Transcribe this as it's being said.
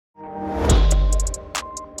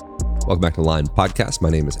Welcome back to Line Podcast. My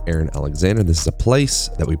name is Aaron Alexander. This is a place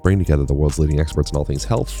that we bring together the world's leading experts in all things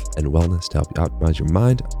health and wellness to help you optimize your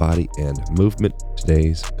mind, body, and movement.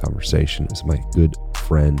 Today's conversation is my good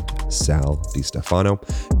friend, Sal DiStefano.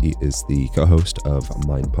 He is the co-host of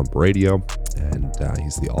Mind Pump Radio, and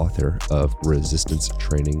he's the author of Resistance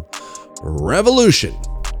Training Revolution.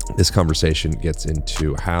 This conversation gets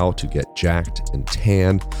into how to get jacked and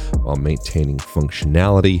tanned while maintaining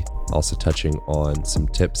functionality, also touching on some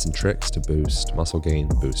tips and tricks to boost muscle gain,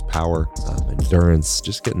 boost power, endurance,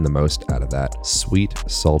 just getting the most out of that sweet,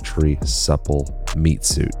 sultry, supple meat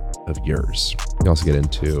suit of yours. We also get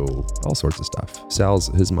into all sorts of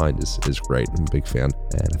stuff. His mind is great. I'm a big fan,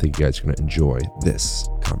 and I think you guys are going to enjoy this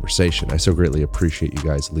conversation. I so greatly appreciate you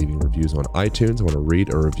guys leaving reviews on iTunes. I want to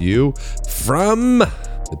read a review from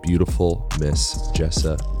the beautiful Miss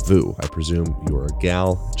Jessa Vu. I presume you are a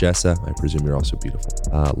gal, Jessa. I presume you're also beautiful.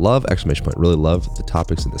 Love, exclamation point. Really love the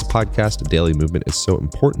topics in this podcast. Daily movement is so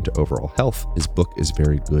important to overall health. His book is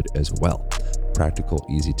very good as well. Practical,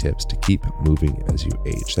 easy tips to keep moving as you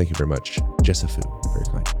age. Thank you very much, Jessa Vu.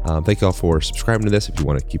 Very kind. Thank you all for subscribing to this. If you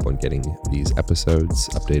want to keep on getting these episodes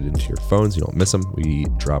updated into your phones, you don't miss them. We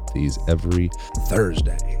drop these every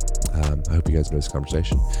Thursday. I hope you guys enjoy this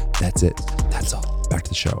conversation. That's it. That's all. Back to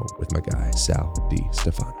the show with my guy, Sal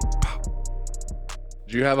DiStefano. Wow.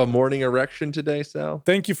 Did you have a morning erection today, Sal?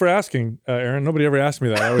 Thank you for asking, Aaron. Nobody ever asked me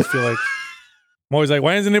that. I always feel like, I'm always like,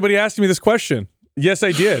 why isn't anybody asking me this question? Yes,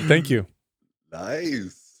 I did. Thank you.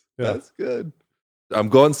 Nice. Yeah. That's good. I'm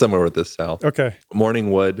going somewhere with this, Sal. Okay.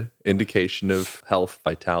 Morning wood, indication of health,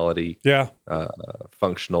 vitality, Yeah.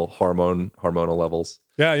 functional hormonal levels.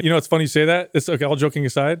 Yeah. You know, it's funny you say that. It's okay. All joking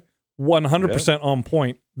aside, 100% on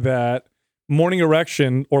point that morning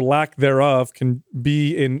erection or lack thereof can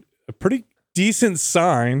be in a pretty decent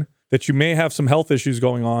sign that you may have some health issues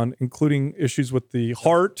going on, including issues with the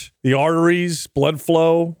heart, the arteries, blood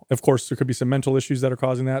flow. Of course, there could be some mental issues that are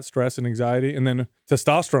causing that, stress and anxiety. And then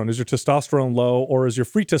testosterone. Is your testosterone low, or is your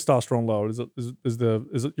free testosterone low? Is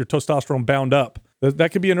your testosterone bound up?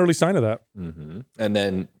 That could be an early sign of that. Mm-hmm. And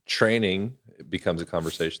then training becomes a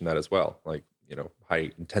conversation that as well, like, you know,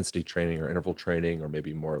 high intensity training or interval training, or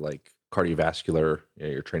maybe more like cardiovascular, you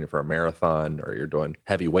know, you're training for a marathon or you're doing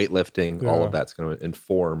heavy weightlifting. All of that's going to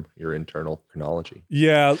inform your internal chronology.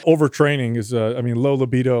 Yeah, overtraining is low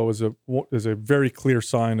libido is a very clear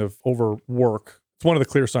sign of overwork. It's one of the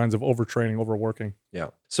clear signs of overtraining, overworking. Yeah.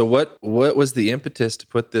 So what was the impetus to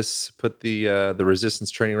put the Resistance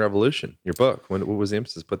Training Revolution, your book? What was the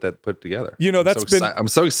impetus to put it together? You know, I'm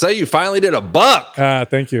so excited you finally did a book.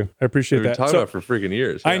 Thank you. I appreciate that. We've been talking about for freaking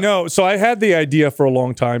years. Yeah. I know. So I had the idea for a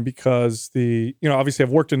long time because obviously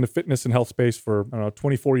I've worked in the fitness and health space for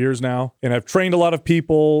 24 years now, and I've trained a lot of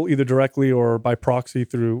people either directly or by proxy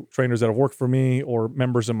through trainers that have worked for me or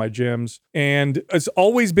members in my gyms. And it's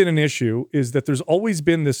always been an issue is that there's always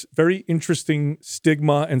been this very interesting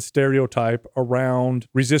stigma and stereotype around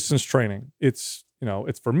resistance training. It's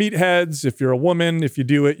for meatheads. If you're a woman, if you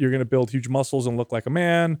do it, you're going to build huge muscles and look like a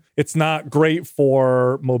man. It's not great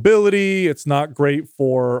for mobility. It's not great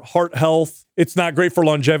for heart health. It's not great for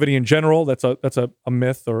longevity in general. That's a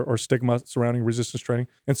myth or stigma surrounding resistance training.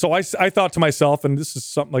 And so I thought to myself, and this is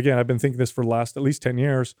something, again, I've been thinking this for the last at least 10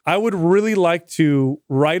 years, I would really like to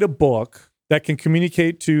write a book that can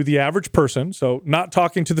communicate to the average person, so not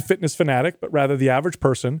talking to the fitness fanatic, but rather the average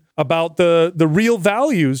person, about the real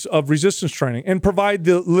values of resistance training and provide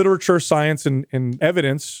the literature, science, and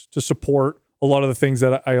evidence to support a lot of the things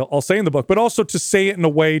that I'll say in the book, but also to say it in a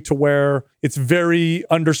way to where it's very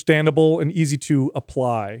understandable and easy to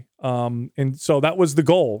apply. And so that was the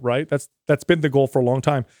goal, right? That's been the goal for a long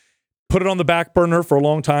time. Put it on the back burner for a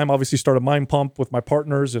long time. Obviously started Mind Pump with my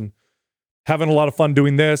partners and having a lot of fun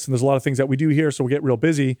doing this. And there's a lot of things that we do here, so we get real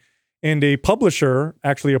busy. And a publisher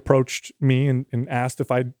actually approached me and asked if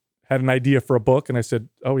I had an idea for a book. And I said,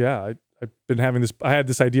 oh yeah, I had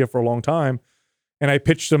this idea for a long time. And I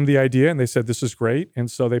pitched them the idea and they said, this is great. And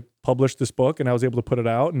so they published this book and I was able to put it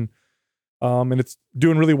out, and it's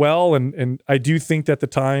doing really well. And I do think that the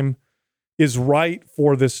time is right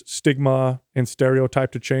for this stigma and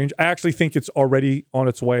stereotype to change. I actually think it's already on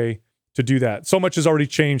its way to do that. So much has already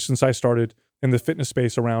changed since I started in the fitness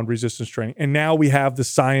space around resistance training. And now we have the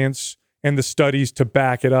science and the studies to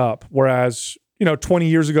back it up. Whereas, 20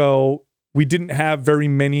 years ago, we didn't have very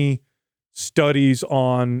many studies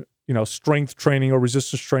on, strength training or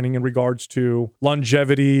resistance training in regards to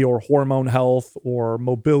longevity or hormone health or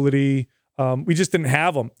mobility. We just didn't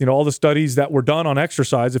have them. All the studies that were done on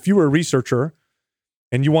exercise, if you were a researcher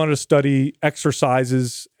and you wanted to study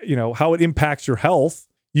exercises, how it impacts your health,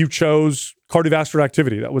 you chose cardiovascular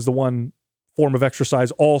activity. That was the one form of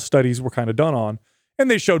exercise all studies were kind of done on. And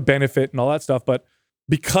they showed benefit and all that stuff. But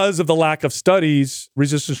because of the lack of studies,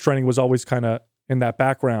 resistance training was always kind of in that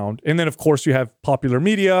background. And then, of course, you have popular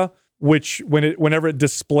media, which whenever it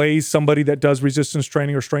displays somebody that does resistance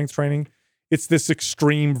training or strength training, it's this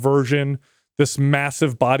extreme version, this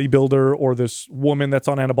massive bodybuilder or this woman that's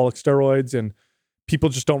on anabolic steroids, and people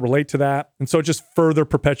just don't relate to that. And so it just further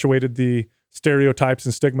perpetuated the stereotypes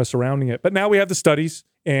and stigma surrounding it. But now we have the studies,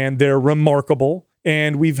 and they're remarkable.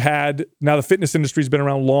 And now the fitness industry has been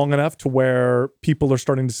around long enough to where people are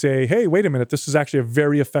starting to say, hey, wait a minute, this is actually a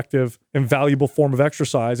very effective and valuable form of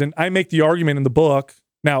exercise. And I make the argument in the book.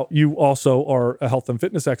 Now, you also are a health and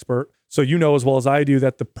fitness expert, so you know as well as I do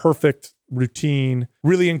that the perfect routine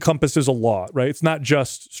really encompasses a lot, right? It's not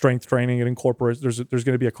just strength training. It incorporates, there's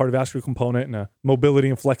going to be a cardiovascular component and a mobility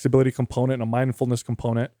and flexibility component and a mindfulness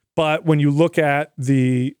component. But when you look at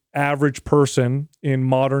the average person in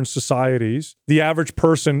modern societies, the average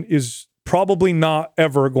person is probably not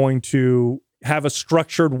ever going to have a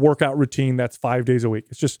structured workout routine that's 5 days a week.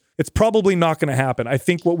 It's probably not going to happen. I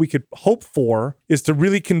think what we could hope for is to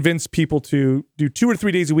really convince people to do 2 or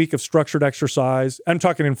 3 days a week of structured exercise. I'm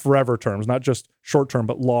talking in forever terms, not just short term,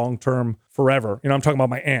 but long term forever. I'm talking about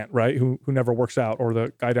my aunt, right? Who never works out, or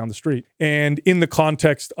the guy down the street. And in the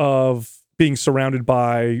context of being surrounded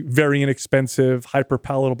by very inexpensive, hyper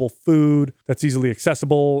palatable food that's easily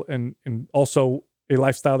accessible, and also a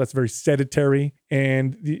lifestyle that's very sedentary.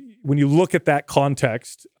 And when you look at that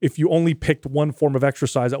context, if you only picked one form of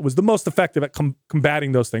exercise that was the most effective at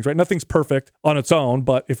combating those things, right? Nothing's perfect on its own,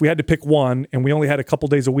 but if we had to pick one and we only had a couple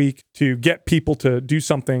days a week to get people to do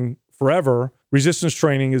something forever, resistance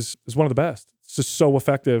training is one of the best. It's just so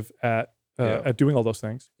effective at doing all those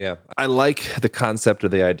things. Yeah. I like the concept or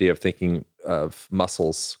the idea of thinking of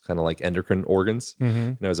muscles kind of like endocrine organs,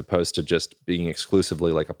 as opposed to just being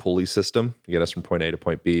exclusively like a pulley system to get us from point A to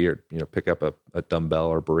point B, or pick up a dumbbell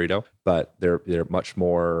or burrito. But they're much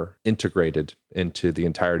more integrated into the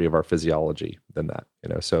entirety of our physiology than that.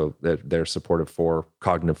 So they're supportive for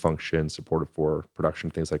cognitive function, supportive for production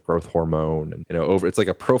of things like growth hormone, and it's like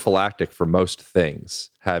a prophylactic for most things,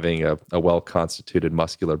 having a well constituted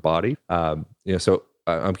muscular body. So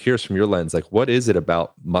I'm curious from your lens, like, what is it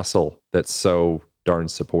about muscle that's so darn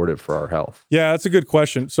supportive for our health? Yeah, that's a good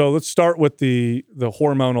question. So let's start with the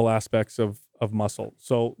hormonal aspects of muscle.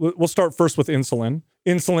 So we'll start first with insulin.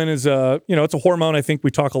 Insulin is it's a hormone I think we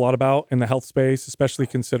talk a lot about in the health space, especially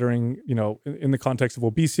considering, in the context of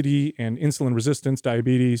obesity and insulin resistance,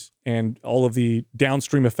 diabetes, and all of the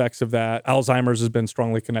downstream effects of that. Alzheimer's has been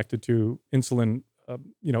strongly connected to insulin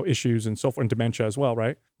issues and so forth, and dementia as well,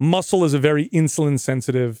 right? Muscle is a very insulin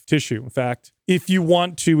sensitive tissue. In fact, if you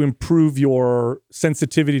want to improve your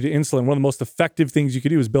sensitivity to insulin, one of the most effective things you could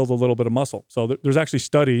do is build a little bit of muscle. So there's actually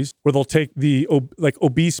studies where they'll take the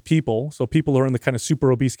obese people, so people who are in the kind of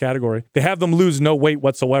super obese category, they have them lose no weight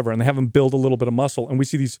whatsoever, and they have them build a little bit of muscle. And we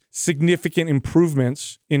see these significant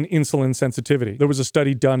improvements in insulin sensitivity. There was a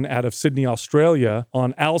study done out of Sydney, Australia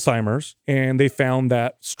on Alzheimer's, and they found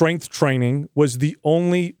that strength training was the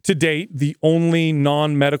only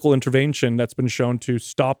non-medical intervention that's been shown to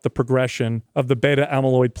stop the progression of the beta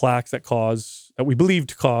amyloid plaques that we believe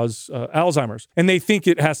to cause Alzheimer's. And they think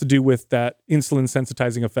it has to do with that insulin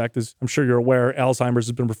sensitizing effect. As I'm sure you're aware, Alzheimer's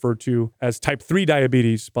has been referred to as type 3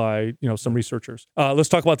 diabetes by some researchers. Let's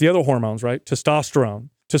talk about the other hormones, right? Testosterone,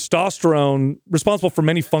 responsible for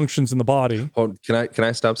many functions in the body. Can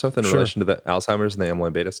I stop something in Sure. relation to the Alzheimer's and the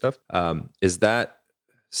amyloid beta stuff? Is that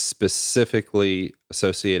specifically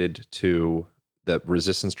associated to the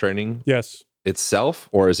resistance training Yes. itself,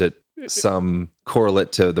 or is it some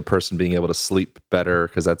correlate to the person being able to sleep better?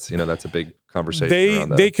 Because that's a big conversation around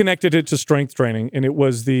that. They connected it to strength training, and it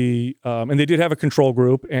was and they did have a control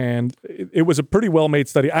group, and it was a pretty well made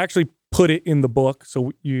study. I actually put it in the book,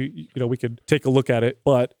 so we could take a look at it.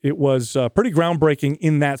 But it was pretty groundbreaking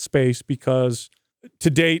in that space because to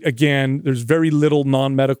date, again, there's very little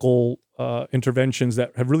non-medical interventions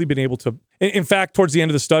that have really been able to. In fact, towards the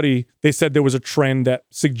end of the study, they said there was a trend that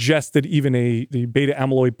suggested even the beta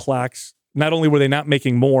amyloid plaques, not only were they not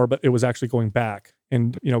making more, but it was actually going back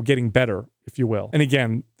and getting better, if you will. And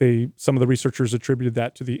again, some of the researchers attributed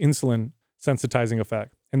that to the insulin sensitizing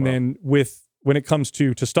effect. And then when it comes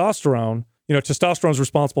to testosterone, testosterone is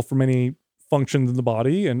responsible for many functions in the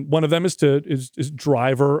body, and one of them is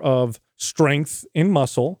driver of strength in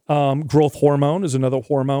muscle. Growth hormone is another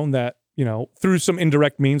hormone that through some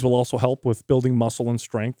indirect means will also help with building muscle and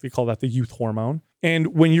strength. We call that the youth hormone.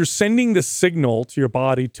 And when you're sending the signal to your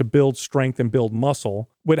body to build strength and build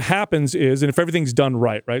muscle, what happens is, and if everything's done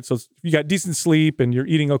right, so if you got decent sleep and you're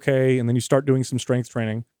eating okay, and then you start doing some strength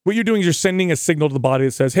training, what you're doing is you're sending a signal to the body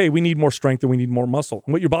that says, hey, we need more strength and we need more muscle.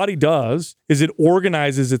 And what your body does is it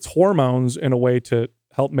organizes its hormones in a way to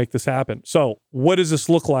help make this happen. So what does this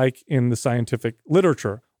look like in the scientific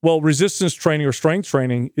literature? Well, resistance training or strength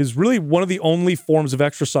training is really one of the only forms of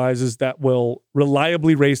exercises that will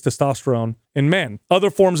reliably raise testosterone in men. Other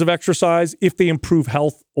forms of exercise, if they improve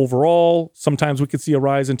health overall, sometimes we could see a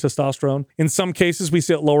rise in testosterone. In some cases, we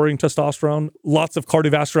see it lowering testosterone. Lots of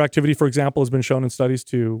cardiovascular activity, for example, has been shown in studies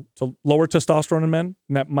to lower testosterone in men.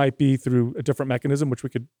 And that might be through a different mechanism, which we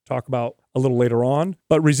could talk about a little later on.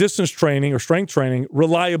 But resistance training or strength training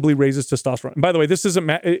reliably raises testosterone. And by the way,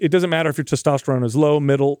 it doesn't matter if your testosterone is low,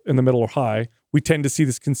 middle, in the middle, or high. We tend to see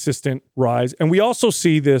this consistent rise. And we also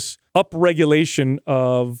see this upregulation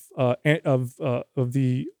of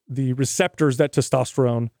the receptors that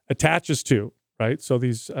testosterone attaches to, right? So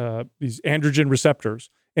these androgen receptors.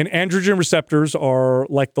 And androgen receptors are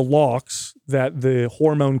like the locks that the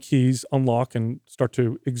hormone keys unlock and start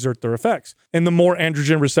to exert their effects. And the more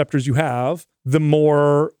androgen receptors you have, the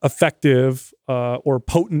more effective or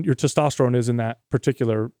potent your testosterone is in that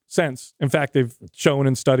particular sense. In fact, they've shown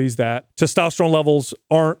in studies that testosterone levels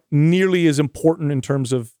aren't nearly as important in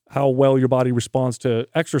terms of how well your body responds to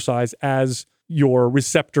exercise as your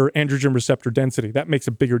androgen receptor density. That makes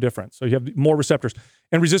a bigger difference. So you have more receptors.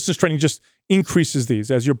 And resistance training just increases these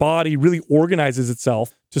as your body really organizes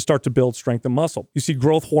itself to start to build strength and muscle. You see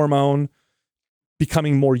growth hormone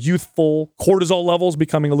becoming more youthful, cortisol levels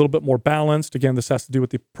becoming a little bit more balanced. Again, this has to do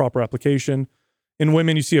with the proper application. In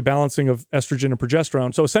women, you see a balancing of estrogen and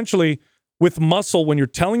progesterone. So essentially, with muscle, when you're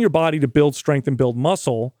telling your body to build strength and build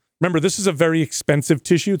muscle, remember, this is a very expensive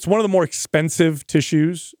tissue. It's one of the more expensive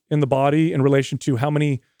tissues in the body in relation to how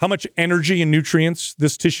much energy and nutrients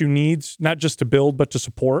this tissue needs, not just to build, but to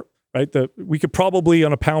support, right? We could probably,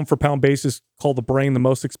 on a pound for pound basis, call the brain one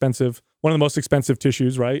of the most expensive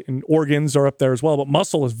tissues, right? And organs are up there as well. But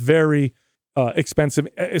muscle is very expensive,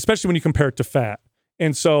 especially when you compare it to fat.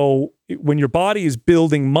 And so when your body is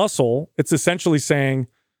building muscle, it's essentially saying,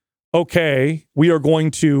 okay, we are going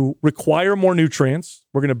to require more nutrients.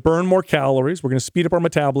 We're going to burn more calories. We're going to speed up our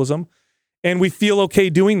metabolism. And we feel okay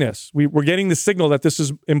doing this. We're getting the signal that this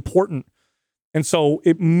is important. And so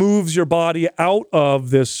it moves your body out of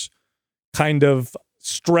this kind of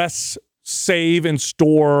stress, save, and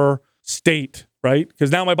store state, right? Because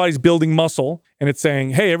now my body's building muscle and it's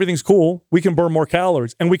saying, hey, everything's cool. We can burn more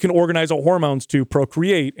calories and we can organize our hormones to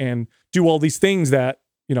procreate and do all these things that,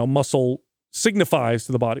 muscle signifies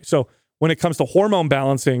to the body. So when it comes to hormone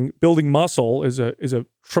balancing, building muscle is a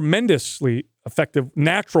tremendously effective,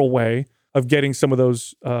 natural way of getting some of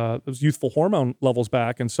those youthful hormone levels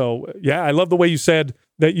back. And so, yeah, I love the way you said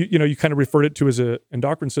that you kind of referred it to as an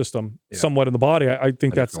endocrine system somewhat in the body. I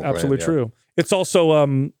think that's absolutely true. It's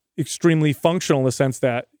also extremely functional in the sense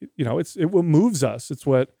that it what moves us. It's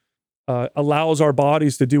what allows our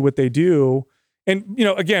bodies to do what they do. And,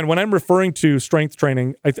 again, when I'm referring to strength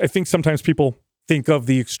training, I think sometimes people think of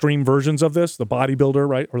the extreme versions of this, the bodybuilder,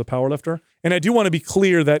 right, or the powerlifter. And I do want to be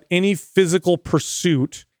clear that any physical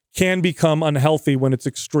pursuit can become unhealthy when it's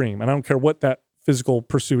extreme. And I don't care what that physical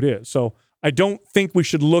pursuit is. So I don't think we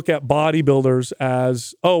should look at bodybuilders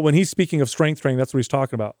as, when he's speaking of strength training, that's what he's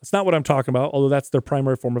talking about. It's not what I'm talking about, although that's their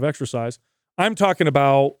primary form of exercise. I'm talking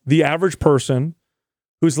about the average person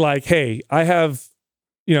who's like, hey, I have,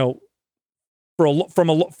 from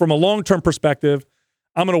a long-term perspective,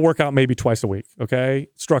 I'm going to work out maybe twice a week, okay?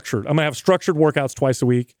 Structured. I'm going to have structured workouts twice a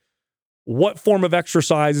week. What form of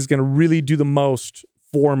exercise is going to really do the most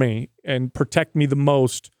for me and protect me the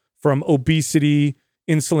most from obesity,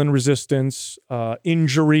 insulin resistance,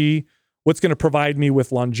 injury? What's going to provide me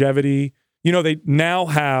with longevity? They now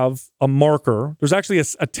have a marker. There's actually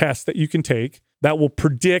a test that you can take that will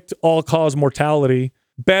predict all-cause mortality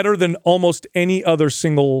better than almost any other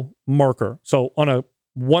single marker. So on a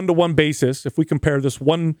one-to-one basis, if we compare this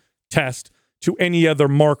one test to any other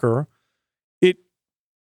marker, it,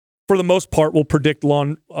 for the most part, will predict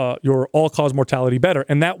your all-cause mortality better.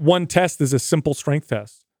 And that one test is a simple strength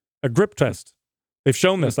test, a grip test. They've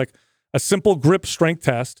shown this. Like a simple grip strength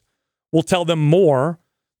test will tell them more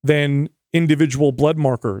than individual blood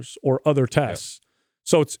markers or other tests.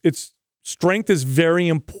 So it's strength is very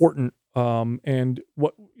important. And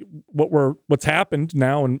what's happened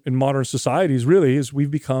now in modern societies really is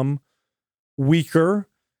we've become weaker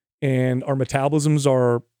and our metabolisms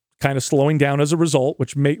are kind of slowing down as a result,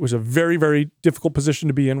 which was a very, very difficult position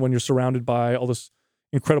to be in when you're surrounded by all this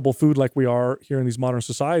incredible food like we are here in these modern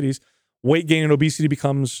societies. Weight gain and obesity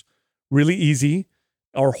becomes really easy.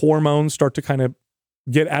 Our hormones start to kind of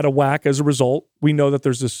get out of whack as a result. We know that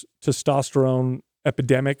there's this testosterone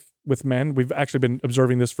epidemic with men. We've actually been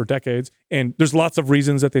observing this for decades, and there's lots of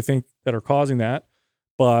reasons that they think that are causing that.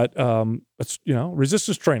 But it's,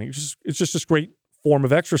 resistance training. It's just this great form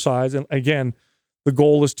of exercise. And again, the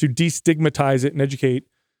goal is to destigmatize it and educate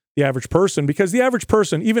the average person, because the average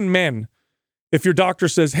person, even men, if your doctor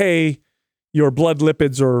says, hey, your blood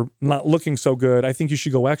lipids are not looking so good, I think you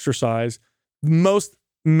should go exercise. Most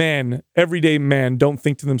men, everyday men, don't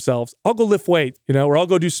think to themselves, I'll go lift weight, or I'll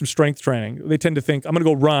go do some strength training. They tend to think, I'm going to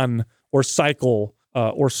go run or cycle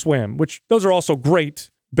or swim, which those are also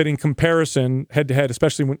great. But in comparison, head to head,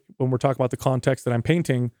 especially when we're talking about the context that I'm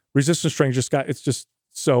painting, resistance training it's just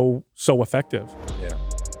so effective. Yeah.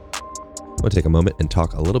 I want to take a moment and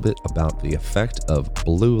talk a little bit about the effect of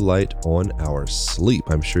blue light on our sleep.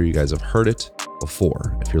 I'm sure you guys have heard it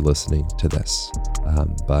before if you're listening to this,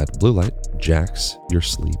 but blue light jacks your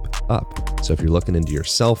sleep up. So if you're looking into your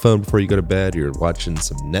cell phone before you go to bed, you're watching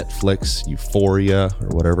some Netflix, Euphoria, or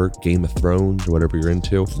whatever, Game of Thrones, or whatever you're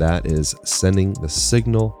into, that is sending the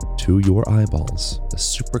signal to your eyeballs. The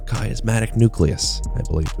suprachiasmatic nucleus, I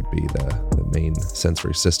believe, would be the main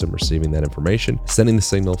sensory system receiving that information, sending the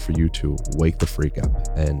signal for you to wake the freak up.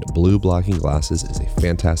 And blue blocking glasses is a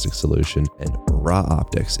fantastic solution, and Ra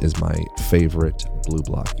Optics is my favorite blue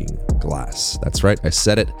blocking glass. That's right, I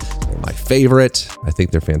said it. They're my favorite. I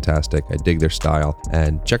think they're fantastic. I dig their style,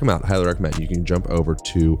 and check them out. Highly recommend. You can jump over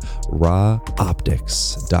to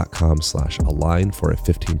raoptics.com/align for a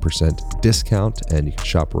 15% discount, and you can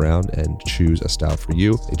shop around and choose a style for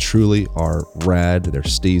you. They truly are rad. They're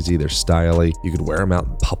steezy. They're stylish. You could wear them out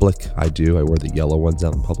in public. I do. I wear the yellow ones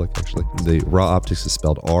out in public, actually. The Ra Optics is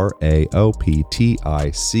spelled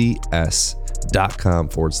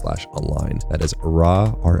raoptics.com/align. That is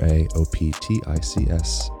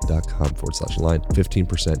raoptics.com/align.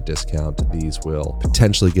 15% discount. These will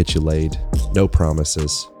potentially get you laid. No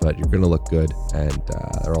promises, but you're going to look good. And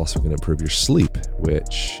they're also going to improve your sleep,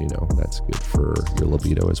 which, that's good for your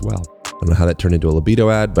libido as well. I don't know how that turned into a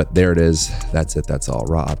libido ad, but there it is. That's it. That's all.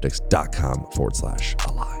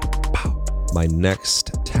 raoptics.com/align. Pow. My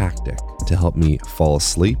next tactic to help me fall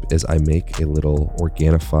asleep is I make a little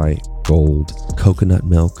Organifi Gold coconut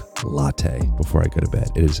milk latte before I go to bed.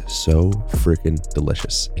 It is so freaking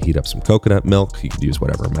delicious. I heat up some coconut milk. You could use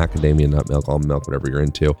whatever, macadamia nut milk, almond milk, whatever you're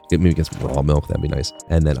into. Maybe get some raw milk. That'd be nice.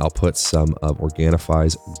 And then I'll put some of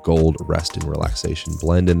Organifi's Gold Rest and Relaxation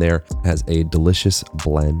blend in there. It has a delicious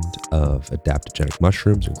blend of adaptogenic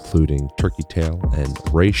mushrooms, including turkey tail and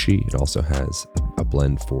reishi. It also has a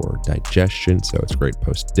blend for digestion, so it's great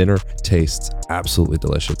post-dinner. Tastes absolutely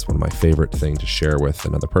delicious. It's one of my favorite things to share with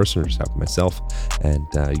another person or just have for myself. And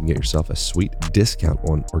you can get yourself a sweet discount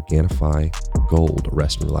on Organifi Gold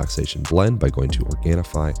Rest and Relaxation Blend by going to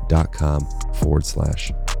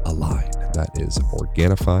Organifi.com/align. That is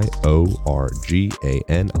Organifi,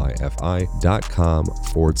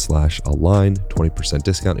 Organifi.com/align. 20%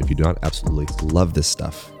 discount. If you do not absolutely love this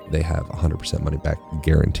stuff, they have 100% money back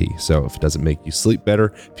guarantee. So if it doesn't make you sleep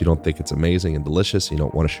better, if you don't think it's amazing and delicious, you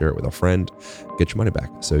don't want to share it with a friend, get your money back.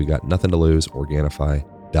 So you got nothing to lose.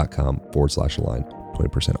 Organifi.com/align,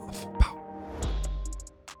 20% off. Pow.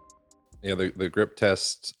 Yeah, the grip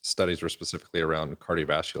test studies were specifically around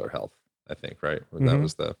cardiovascular health, I think, right? That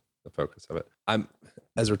was the focus of it.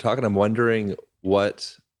 As we're talking, I'm wondering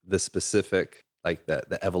what the specific, like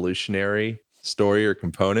the evolutionary story or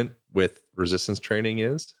component with resistance training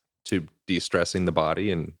is to de-stressing the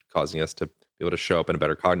body and causing us to be able to show up in a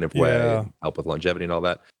better cognitive way, and help with longevity and all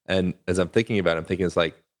that. And as I'm thinking about it, I'm thinking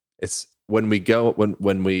it's when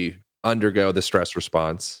we undergo the stress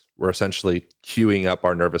response, we're essentially queuing up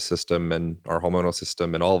our nervous system and our hormonal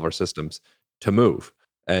system and all of our systems to move.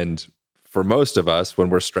 And for most of us,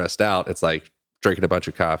 when we're stressed out, it's like drinking a bunch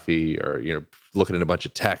of coffee or, looking at a bunch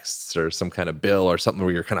of texts or some kind of bill or something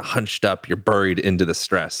where you're kind of hunched up, you're buried into the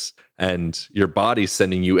stress, and your body's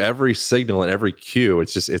sending you every signal and every cue.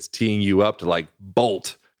 It's teeing you up to like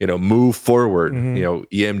bolt, move forward,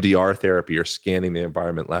 EMDR therapy, you're scanning the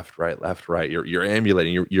environment left, right, you're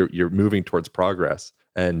ambulating, you're moving towards progress.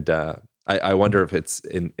 And I wonder if it's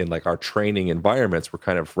in like our training environments, we're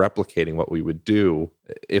kind of replicating what we would do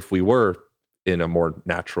if we were in a more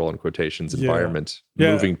natural, in quotations, environment,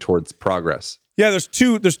 moving towards progress. Yeah, there's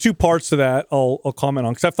two parts to that I'll comment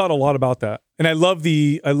on, because I've thought a lot about that. And I love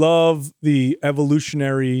the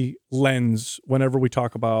evolutionary lens whenever we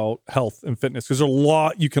talk about health and fitness, because there's a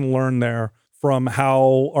lot you can learn there from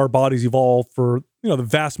how our bodies evolved for, the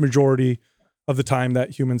vast majority of the time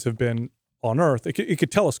that humans have been on Earth. It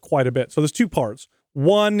could tell us quite a bit. So there's two parts.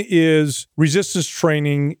 One is resistance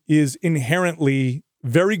training is inherently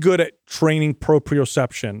very good at training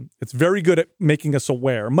proprioception. It's very good at making us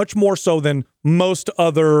aware, much more so than most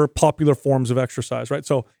other popular forms of exercise, right?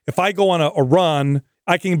 So if I go on a run,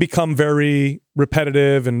 I can become very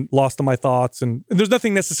repetitive and lost in my thoughts. And there's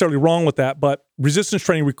nothing necessarily wrong with that, but resistance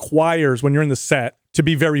training requires, when you're in the set, to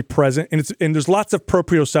be very present. And there's lots of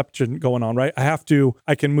proprioception going on, right?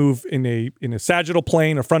 I can move in a sagittal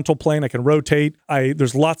plane, a frontal plane. I can rotate.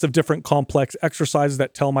 There's lots of different complex exercises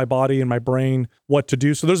that tell my body and my brain what to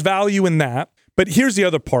do. So there's value in that. But here's the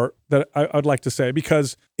other part that I'd like to say,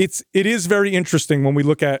 because it is very interesting when we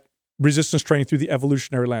look at resistance training through the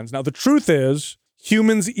evolutionary lens. Now, the truth is,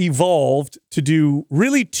 humans evolved to do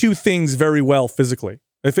really two things very well physically.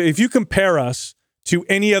 If you compare us to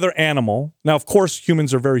any other animal, now, of course,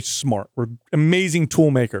 humans are very smart. We're amazing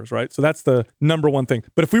tool makers, right? So that's the number one thing.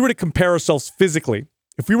 But if we were to compare ourselves physically,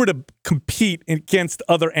 if we were to compete against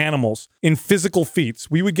other animals in physical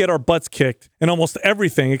feats, we would get our butts kicked in almost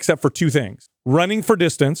everything except for two things: running for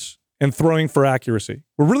distance and throwing for accuracy.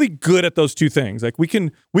 We're really good at those two things. Like we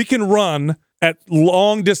can run at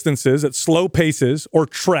long distances, at slow paces, or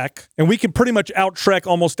trek, and we can pretty much out-trek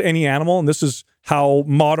almost any animal. And this is how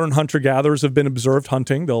modern hunter-gatherers have been observed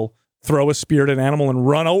hunting. They'll throw a spear at an animal and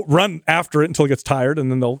run after it until it gets tired,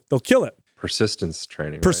 and then they'll kill it. Persistence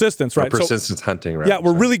training. Persistence, right? Or persistence hunting, right? Yeah,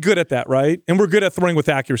 we're really good at that, right? And we're good at throwing with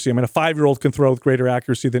accuracy. I mean, a 5-year-old can throw with greater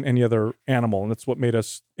accuracy than any other animal, and that's what made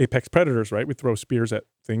us apex predators, right? We throw spears at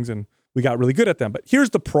things, and we got really good at them. But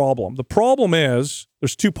here's the problem. The problem is,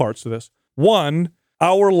 there's two parts to this. One,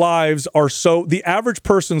 our lives are the average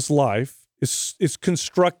person's life is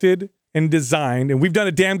constructed and designed, and we've done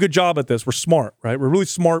a damn good job at this. We're smart, right? We're really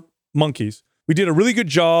smart monkeys. We did a really good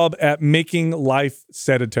job at making life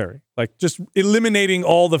sedentary, like just eliminating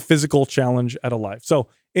all the physical challenge out of life. So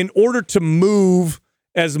in order to move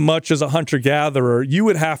as much as a hunter-gatherer,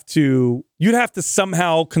 you'd have to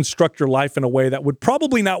somehow construct your life in a way that would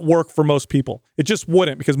probably not work for most people. It just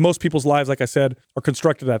wouldn't, because most people's lives, like I said, are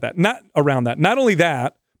constructed not around that. Not only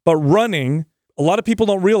that, but running, a lot of people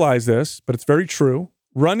don't realize this, but it's very true.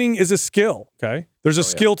 Running is a skill, okay? There's a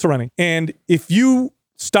skill to running. And if you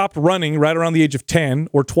stopped running right around the age of 10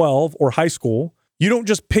 or 12 or high school, you don't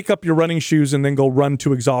just pick up your running shoes and then go run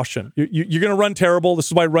to exhaustion. You're going to run terrible. This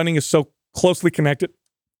is why running is so closely connected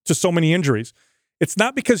to so many injuries. It's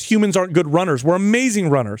not because humans aren't good runners. We're amazing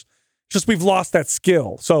runners. It's just we've lost that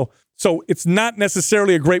skill. So it's not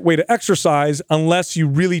necessarily a great way to exercise unless you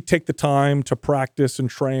really take the time to practice and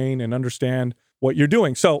train and understand what you're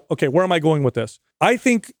doing. So, okay, where am I going with this? I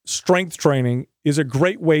think strength training is a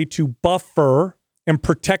great way to buffer and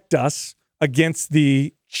protect us against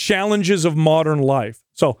the challenges of modern life.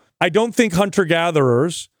 So I don't think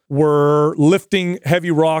hunter-gatherers were lifting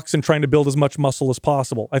heavy rocks and trying to build as much muscle as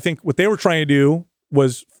possible. I think what they were trying to do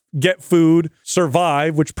was get food,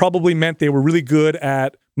 survive, which probably meant they were really good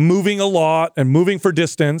at moving a lot and moving for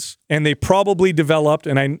distance. And they probably developed,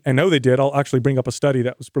 and I know they did, I'll actually bring up a study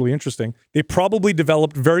that was really interesting. They probably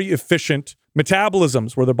developed very efficient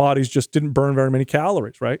metabolisms where their bodies just didn't burn very many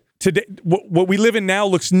calories, right? Today, what we live in now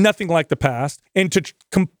looks nothing like the past. And to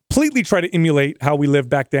completely try to emulate how we lived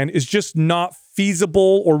back then is just not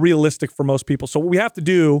feasible or realistic for most people. So what we have to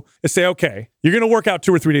do is say, okay, you're going to work out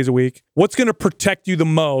 2 or 3 days a week. What's going to protect you the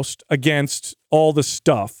most against all the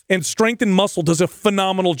stuff? And strength and muscle does a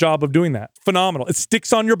phenomenal job of doing that. Phenomenal. It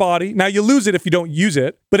sticks on your body. Now you lose it if you don't use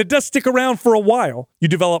it, but it does stick around for a while. You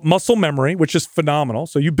develop muscle memory, which is phenomenal.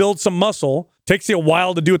 So you build some muscle. Takes you a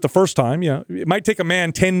while to do it the first time. Yeah, it might take a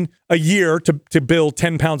man a year to build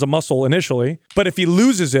 10 pounds of muscle initially, but if he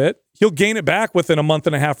loses it, he'll gain it back within a month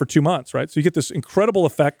and a half or 2 months, right? So you get this incredible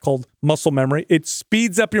effect called muscle memory. It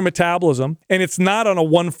speeds up your metabolism, and it's not a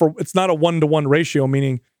 1-to-1 ratio,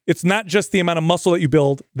 meaning it's not just the amount of muscle that you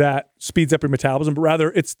build that speeds up your metabolism, but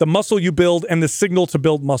rather it's the muscle you build and the signal to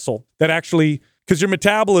build muscle that actually, because your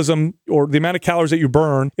metabolism or the amount of calories that you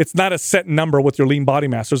burn, it's not a set number with your lean body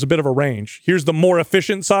mass. There's a bit of a range. Here's the more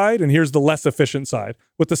efficient side and here's the less efficient side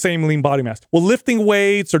with the same lean body mass. Well, lifting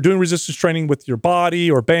weights or doing resistance training with your body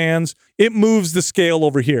or bands, it moves the scale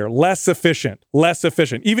over here. Less efficient.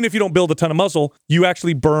 Even if you don't build a ton of muscle, you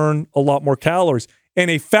actually burn a lot more calories. And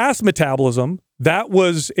a fast metabolism that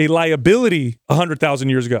was a liability 100,000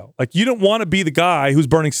 years ago. Like, you don't want to be the guy who's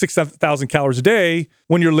burning 6,000 calories a day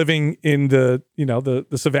when you're living in the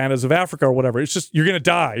savannas of Africa or whatever. It's just, you're going to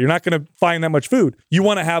die. You're not going to find that much food. You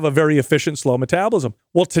want to have a very efficient, slow metabolism.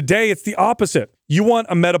 Well, today it's the opposite. You want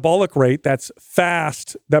a metabolic rate that's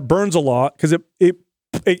fast, that burns a lot, because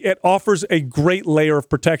it offers a great layer of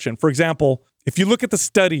protection. For example, if you look at the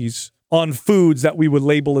studies on foods that we would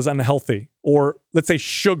label as unhealthy, or let's say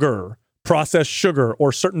sugar, processed sugar,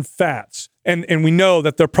 or certain fats, and we know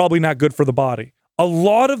that they're probably not good for the body. A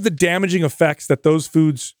lot of the damaging effects that those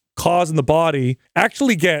foods cause in the body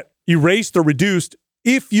actually get erased or reduced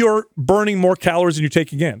if you're burning more calories than you're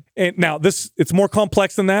taking in. And now it's more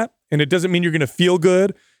complex than that, and it doesn't mean you're going to feel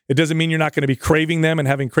good. It doesn't mean you're not going to be craving them and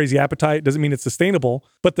having crazy appetite. It doesn't mean it's sustainable,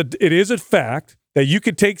 but it is a fact that you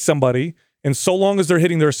could take somebody, and so long as they're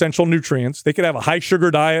hitting their essential nutrients, they could have a high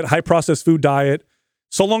sugar diet, high processed food diet.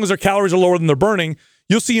 So long as their calories are lower than they're burning,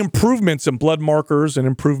 you'll see improvements in blood markers and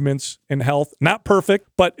improvements in health. Not perfect,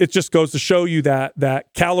 but it just goes to show you that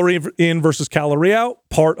calorie in versus calorie out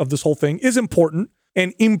part of this whole thing is important,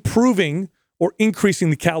 and improving or increasing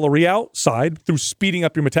the calorie out side through speeding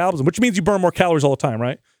up your metabolism, which means you burn more calories all the time,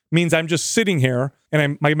 right? Means I'm just sitting here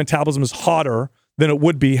and my metabolism is hotter than it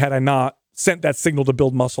would be had I not sent that signal to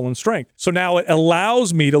build muscle and strength. So now it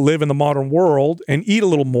allows me to live in the modern world and eat a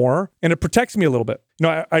little more, and it protects me a little bit.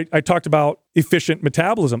 I talked about efficient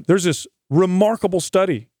metabolism. There's this remarkable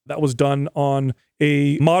study that was done on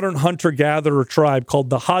a modern hunter-gatherer tribe called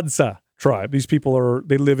the Hadza tribe. These people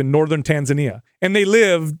they live in northern Tanzania, and they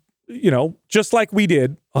live, just like we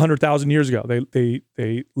did 100,000 years ago.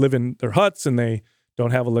 They live in their huts, and they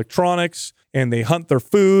don't have electronics, and they hunt their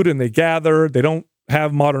food, and they gather. They don't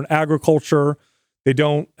have modern agriculture. They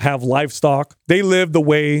don't have livestock. They live the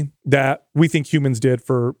way that we think humans did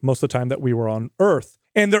for most of the time that we were on Earth.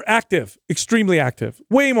 And they're active, extremely active,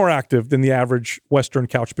 way more active than the average Western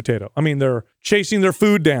couch potato. I mean, they're chasing their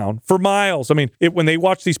food down for miles. I mean, when they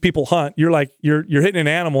watch these people hunt, you're like, you're hitting an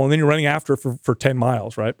animal, and then you're running after it for 10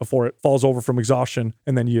 miles, right? Before it falls over from exhaustion.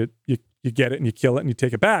 And then you get it and you kill it and you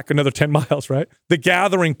take it back another 10 miles, right? The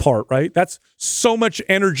gathering part, right? That's so much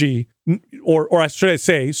energy, or should I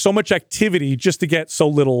say, so much activity just to get so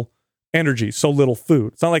little energy, so little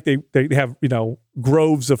food. It's not like they have,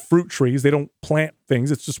 groves of fruit trees. They don't plant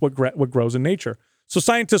things. It's just what grows in nature. So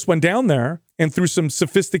scientists went down there and through some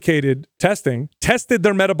sophisticated testing, tested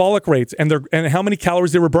their metabolic rates and how many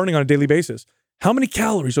calories they were burning on a daily basis. How many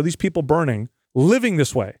calories are these people burning living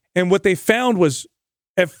this way? And what they found was,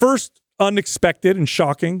 at first, unexpected and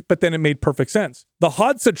shocking, but then it made perfect sense. The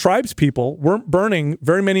Hadza tribes people weren't burning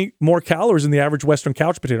very many more calories than the average Western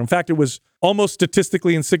couch potato. In fact, it was almost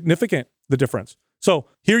statistically insignificant, the difference. So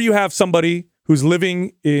here you have somebody who's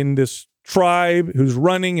living in this tribe, who's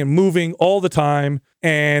running and moving all the time,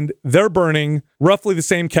 and they're burning roughly the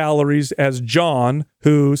same calories as John,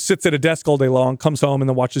 who sits at a desk all day long, comes home, and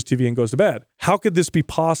then watches TV and goes to bed. How could this be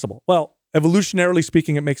possible? Well, evolutionarily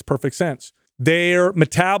speaking, it makes perfect sense. Their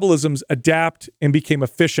metabolisms adapt and became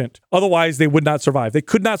efficient. Otherwise, they would not survive. They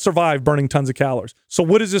could not survive burning tons of calories. So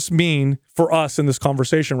what does this mean for us in this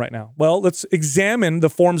conversation right now? Well, let's examine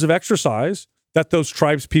the forms of exercise that those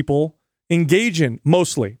tribes people engage in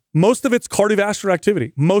mostly. Most of it's cardiovascular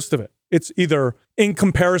activity. Most of it. It's either, in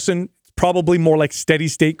comparison, probably more like steady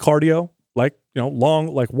state cardio, like,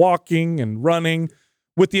 long, like walking and running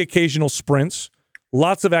with the occasional sprints,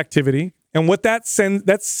 lots of activity. And what that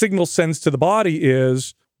signal sends to the body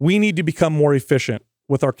is we need to become more efficient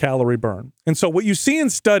with our calorie burn. And so what you see in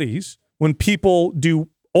studies when people do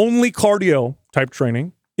only cardio type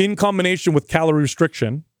training in combination with calorie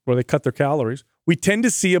restriction, where they cut their calories, we tend to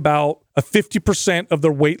see about a 50% of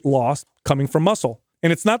their weight loss coming from muscle.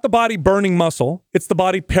 And it's not the body burning muscle, it's the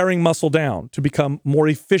body paring muscle down to become more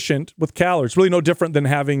efficient with calories. It's really no different than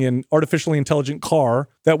having an artificially intelligent car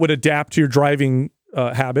that would adapt to your driving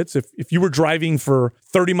habits. If you were driving for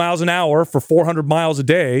 30 miles an hour for 400 miles a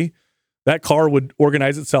day, that car would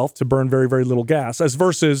organize itself to burn very, very little gas, as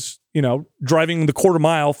versus, driving the quarter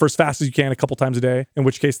mile for as fast as you can a couple times a day, in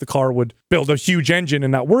which case the car would build a huge engine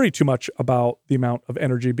and not worry too much about the amount of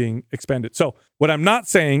energy being expended. So what I'm not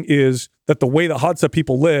saying is that the way the Hadza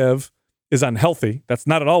people live is unhealthy. That's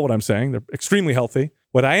not at all what I'm saying. They're extremely healthy.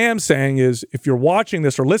 What I am saying is, if you're watching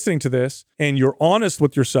this or listening to this and you're honest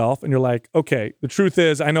with yourself and you're like, okay, the truth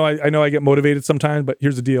is, I know I get motivated sometimes, but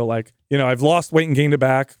here's the deal. Like, I've lost weight and gained it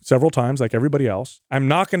back several times like everybody else. I'm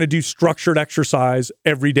not going to do structured exercise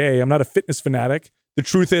every day. I'm not a fitness fanatic. The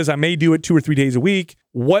truth is, I may do it 2 or 3 days a week.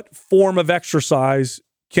 What form of exercise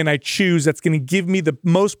can I choose that's going to give me the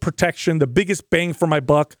most protection, the biggest bang for my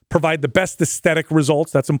buck, provide the best aesthetic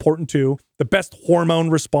results, that's important too, the best hormone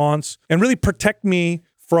response, and really protect me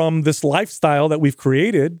from this lifestyle that we've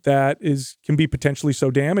created that can be potentially so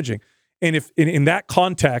damaging. And if in that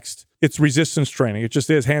context, it's resistance training. It just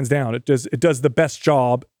is, hands down. It does the best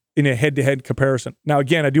job in a head-to-head comparison. Now,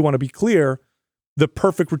 again, I do want to be clear, the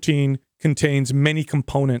perfect routine contains many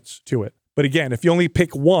components to it. But again, if you only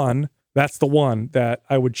pick one, that's the one that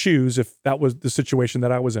I would choose if that was the situation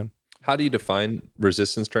that I was in. How do you define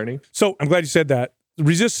resistance training? So I'm glad you said that.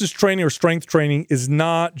 Resistance training or strength training is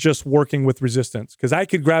not just working with resistance, because I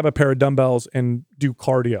could grab a pair of dumbbells and do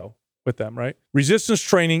cardio with them, right? Resistance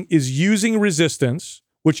training is using resistance,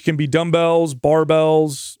 which can be dumbbells,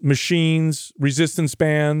 barbells, machines, resistance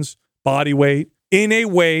bands, body weight, in a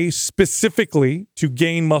way specifically to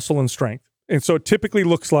gain muscle and strength. And so it typically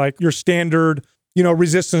looks like your standard,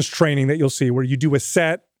 resistance training that you'll see where you do a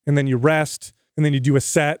set and then you rest and then you do a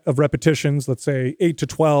set of repetitions, let's say 8 to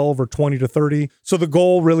 12 or 20 to 30. So the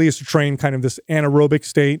goal really is to train kind of this anaerobic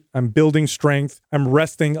state. I'm building strength. I'm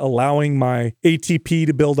resting, allowing my ATP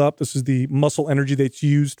to build up. This is the muscle energy that's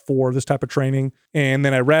used for this type of training. And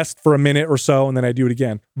then I rest for a minute or so, and then I do it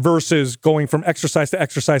again, versus going from exercise to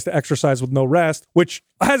exercise to exercise with no rest, which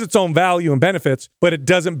has its own value and benefits, but it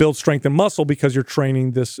doesn't build strength and muscle because you're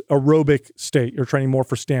training this aerobic state. You're training more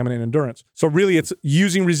for stamina and endurance. So really it's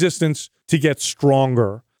using resistance to get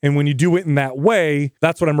stronger. And when you do it in that way,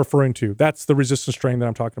 that's what I'm referring to. That's the resistance training that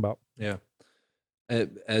I'm talking about. Yeah.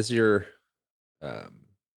 As you're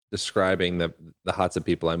describing the Hatha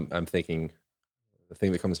people, I'm thinking the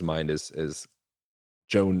thing that comes to mind is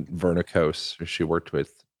Joan Vernikos, who she worked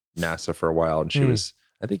with NASA for a while, and she was,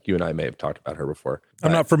 I think you and I may have talked about her before.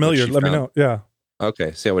 I'm not familiar. Let me know. Yeah.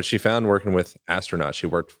 Okay. So what she found working with astronauts, she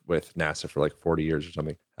worked with NASA for like 40 years or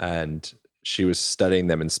something, and she was studying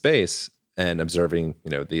them in space and observing,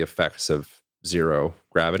 the effects of zero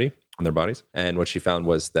gravity on their bodies. And what she found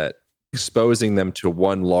was that exposing them to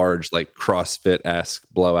one large, like CrossFit-esque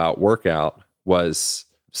blowout workout was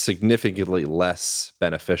significantly less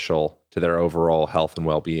beneficial to their overall health and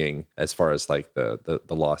well-being, as far as like the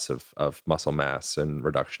loss of muscle mass and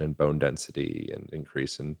reduction in bone density and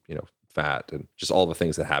increase in fat and just all the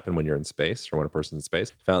things that happen when you're in space or when a person's in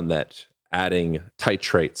space. Found that adding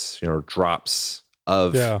titrates, drops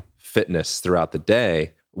of fitness throughout the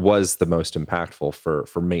day was the most impactful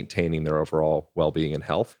for maintaining their overall well-being and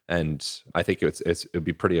health. And I think it'd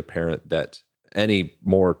be pretty apparent that any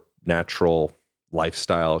more natural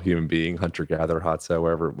lifestyle human being, hunter-gatherer, Hatha,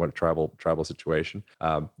 wherever, what tribal situation,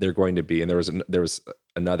 they're going to be. And there was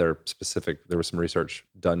some research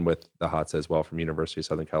done with the Hatha as well from University of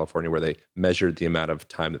Southern California, where they measured the amount of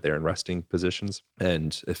time that they're in resting positions,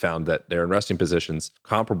 and it found that they're in resting positions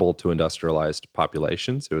comparable to industrialized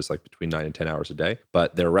populations. It was like between 9 and 10 hours a day,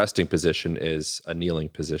 but their resting position is a kneeling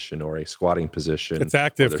position or a squatting position. It's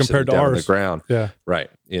active compared to ours on the ground. Yeah,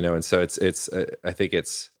 right. And so it's I think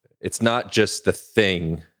it's not just the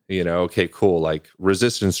thing, okay, cool, like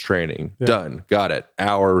resistance training, done, got it.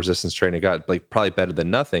 Hour resistance training, got it, like probably better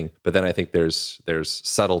than nothing. But then I think there's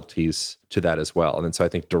subtleties to that as well. And then so I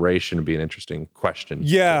think duration would be an interesting question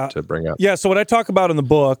to bring up. Yeah, so what I talk about in the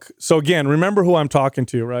book, so again, remember who I'm talking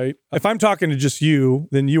to, right? If I'm talking to just you,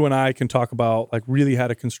 then you and I can talk about like really how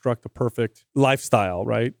to construct the perfect lifestyle,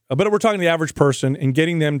 right? But we're talking to the average person, and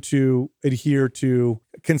getting them to adhere to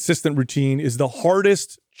consistent routine is the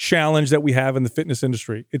hardest challenge that we have in the fitness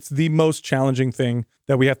industry. It's the most challenging thing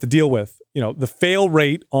that we have to deal with. The fail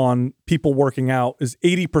rate on people working out is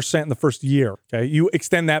 80% in the first year. Okay. You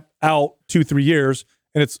extend that out 2-3 years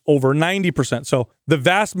and it's over 90%. So the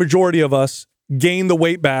vast majority of us gain the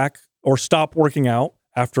weight back or stop working out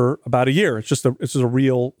after about a year. It's just a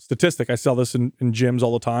real statistic. I sell this in gyms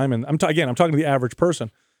all the time. And I'm talking to the average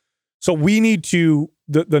person. So we need to,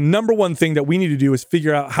 the number one thing that we need to do is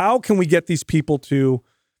figure out how can we get these people to,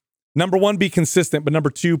 number one, be consistent, but number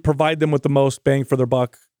two, provide them with the most bang for their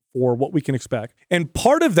buck for what we can expect. And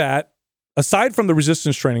part of that, aside from the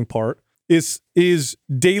resistance training part, is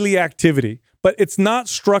daily activity. But it's not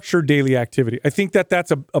structured daily activity. I think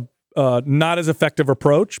that's a not as effective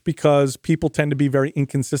approach because people tend to be very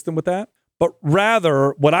inconsistent with that. But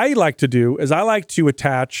rather, what I like to do is I like to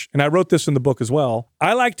attach, and I wrote this in the book as well,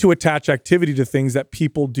 I like to attach activity to things that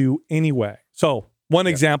people do anyway. So one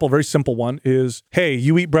example, very simple one, is, hey,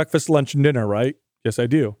 you eat breakfast, lunch, and dinner, right? Yes, I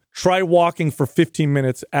do. Try walking for 15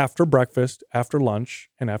 minutes after breakfast, after lunch,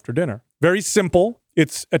 and after dinner. Very simple.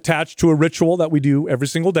 It's attached to a ritual that we do every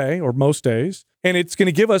single day or most days. And it's going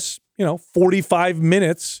to give us, 45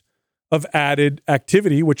 minutes of added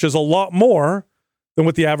activity, which is a lot more than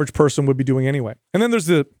what the average person would be doing anyway. And then there's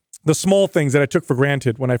the small things that I took for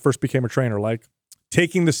granted when I first became a trainer, like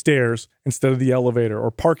taking the stairs instead of the elevator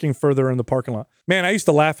or parking further in the parking lot. Man, I used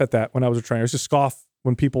to laugh at that when I was a trainer. I used to scoff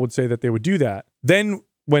when people would say that they would do that. Then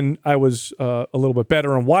when I was a little bit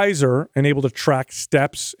better and wiser and able to track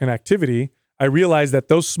steps and activity, I realized that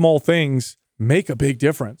those small things make a big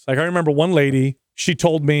difference. Like I remember one lady, she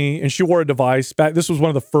told me, and she wore a device back. This was one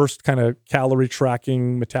of the first kind of calorie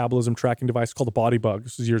tracking, metabolism tracking device called the Body Bug.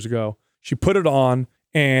 This was years ago. She put it on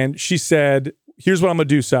and she said, here's what I'm going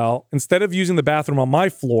to do, Sal. Instead of using the bathroom on my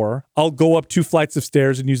floor, I'll go up 2 flights of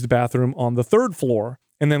stairs and use the bathroom on the 3rd floor.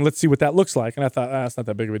 And then let's see what that looks like. And I thought, it's not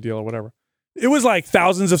that big of a deal or whatever. It was like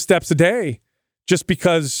thousands of steps a day just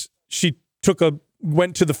because she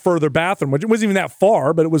went to the further bathroom, which it wasn't even that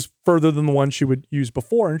far, but it was further than the one she would use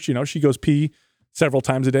before. And she goes pee several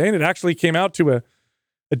times a day. And it actually came out to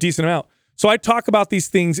a decent amount. So I talk about these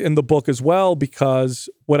things in the book as well, because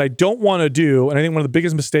what I don't want to do, and I think one of the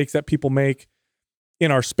biggest mistakes that people make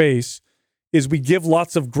in our space, is we give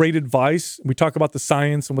lots of great advice. We talk about the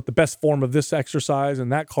science and what the best form of this exercise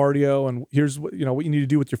and that cardio, and here's what you need to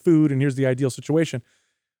do with your food, and here's the ideal situation.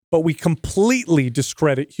 But we completely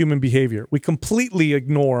discredit human behavior. We completely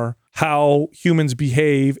ignore how humans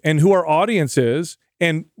behave and who our audience is.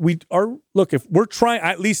 And if we're trying,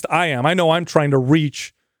 at least I am, I know I'm trying to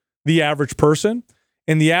reach the average person,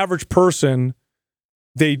 and the average person,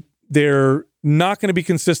 they're not going to be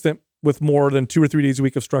consistent with more than 2 or 3 days a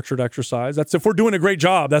week of structured exercise. That's if we're doing a great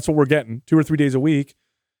job, that's what we're getting, 2 or 3 days a week.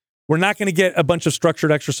 We're not going to get a bunch of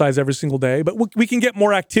structured exercise every single day, but we can get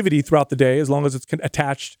more activity throughout the day as long as it's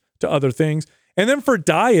attached to other things. And then for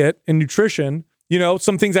diet and nutrition,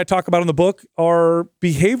 some things I talk about in the book are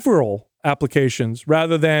behavioral applications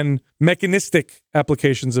rather than mechanistic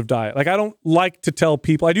applications of diet. Like I don't like to tell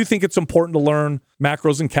people, I do think it's important to learn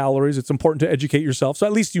macros and calories. It's important to educate yourself. So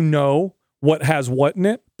at least you know what has what in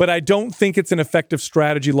it. But I don't think it's an effective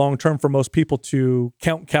strategy long-term for most people to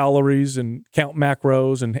count calories and count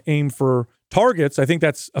macros and aim for targets. I think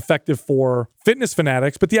that's effective for fitness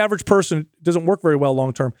fanatics, but the average person doesn't work very well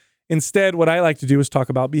long-term. Instead, what I like to do is talk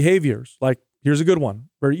about behaviors. Like, here's a good one,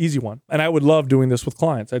 very easy one. And I would love doing this with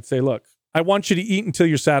clients. I'd say, look, I want you to eat until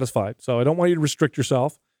you're satisfied. So I don't want you to restrict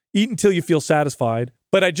yourself. Eat until you feel satisfied.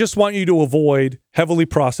 But I just want you to avoid heavily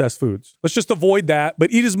processed foods. Let's just avoid that,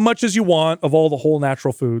 but eat as much as you want of all the whole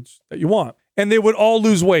natural foods that you want. And they would all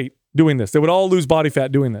lose weight doing this. They would all lose body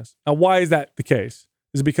fat doing this. Now, why is that the case?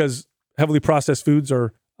 Is it because heavily processed foods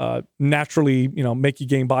are naturally, make you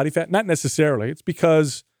gain body fat? Not necessarily. It's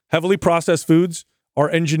because heavily processed foods are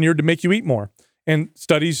engineered to make you eat more. And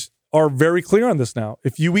studies are very clear on this now.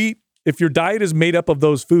 If your diet is made up of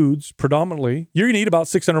those foods predominantly, you're going to eat about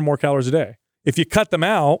 600 more calories a day. If you cut them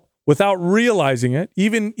out without realizing it,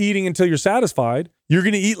 even eating until you're satisfied, you're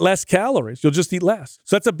going to eat less calories. You'll just eat less.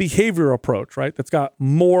 So that's a behavioral approach, right? That's got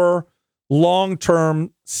more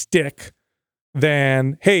long-term stick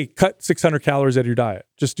than, hey, cut 600 calories out of your diet.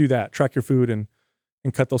 Just do that. Track your food and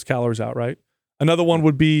cut those calories out, right? Another one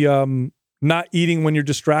would be not eating when you're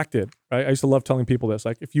distracted, right? I used to love telling people this.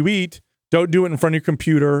 Like, if you eat, don't do it in front of your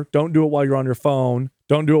computer. Don't do it while you're on your phone.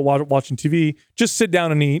 Don't do it while watching TV. Just sit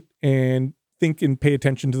down and eat and think and pay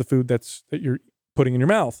attention to the food that you're putting in your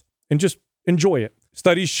mouth and just enjoy it.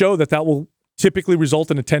 Studies show that will typically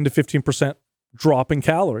result in a 10 to 15% drop in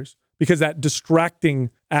calories because that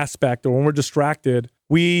distracting aspect, or when we're distracted,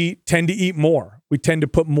 we tend to eat more. We tend to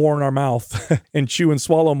put more in our mouth and chew and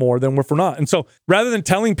swallow more than if we're not. And so rather than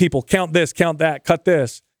telling people, count this, count that, cut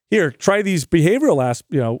this, here, try these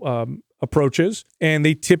behavioral approaches, and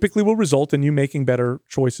they typically will result in you making better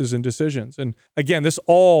choices and decisions. And again,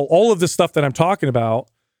 all of this stuff that I'm talking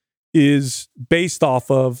about is based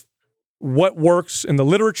off of what works in the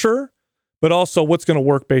literature, but also what's going to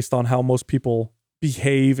work based on how most people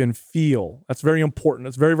behave and feel. That's very important.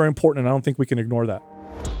 It's very, very important, and I don't think we can ignore that.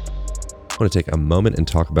 I want to take a moment and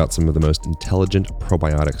talk about some of the most intelligent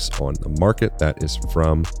probiotics on the market. That is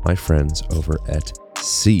from my friends over at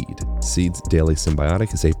Seed. Seed's Daily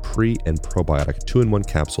Symbiotic is a pre and probiotic 2-in-1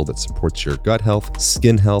 capsule that supports your gut health,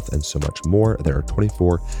 skin health, and so much more. There are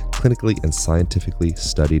 24 clinically and scientifically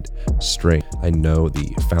studied strains. I know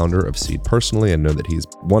the founder of Seed personally. I know that he's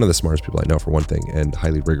one of the smartest people I know, for one thing, and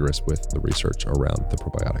highly rigorous with the research around the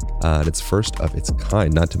probiotic. And it's first of its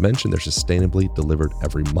kind, not to mention they're sustainably delivered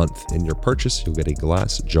every month. In your purchase, you'll get a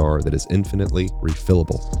glass jar that is infinitely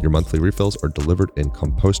refillable. Your monthly refills are delivered in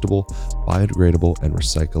compostable, biodegradable, and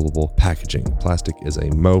recyclable packaging. Plastic is a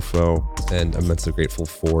mofo, and I'm immensely grateful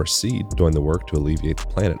for Seed doing the work to alleviate the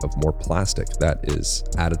planet of more plastic that is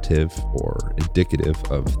additive representative or indicative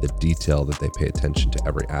of the detail that they pay attention to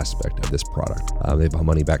every aspect of this product. They have a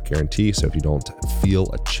money back guarantee, so if you don't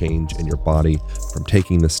feel a change in your body from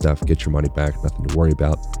taking this stuff, get your money back, nothing to worry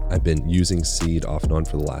about. I've been using Seed off and on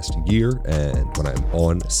for the last year, and when I'm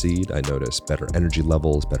on Seed, I notice better energy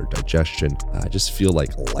levels, better digestion. I just feel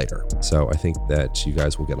like lighter. So I think that you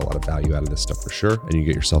guys will get a lot of value out of this stuff for sure, and you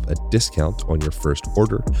get yourself a discount on your first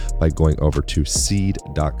order by going over to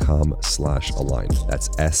seed.com/align. That's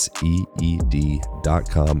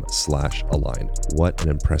SEED.com/align. What an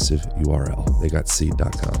impressive URL. They got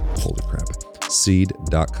seed.com. Holy crap.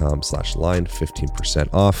 Seed.com/align, 15%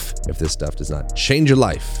 off. If this stuff does not change your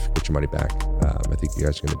life, get your money back. I think you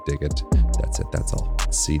guys are going to dig it. That's it. That's all.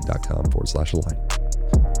 Seed.com/align.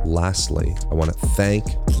 Lastly, I want to thank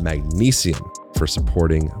Magnesium for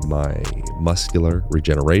supporting my muscular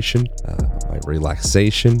regeneration, my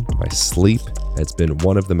relaxation, my sleep. It's been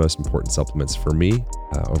one of the most important supplements for me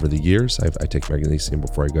over the years. I take magnesium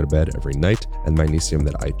before I go to bed every night, and magnesium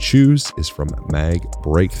that I choose is from Mag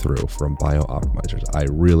Breakthrough from BioOptimizers. I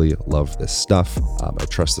really love this stuff. I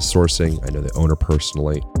trust the sourcing. I know the owner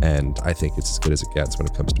personally, and I think it's as good as it gets when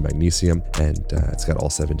it comes to magnesium. And it's got all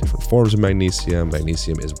 7 different forms of magnesium.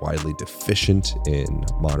 Magnesium is widely deficient in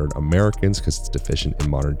modern Americans because it's deficient in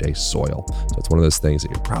modern day soil. So it's one of those things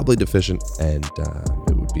that you're probably deficient, and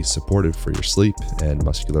it would be supportive for your sleep and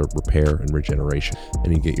muscular repair and regeneration.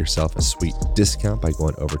 And you get yourself a sweet discount by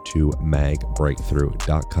going over to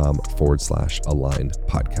magbreakthrough.com/align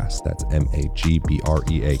podcast. That's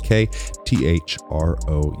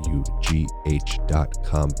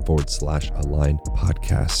magbreakthrough.com/align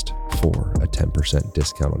podcast for a 10%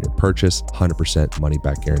 discount on your purchase, 100% money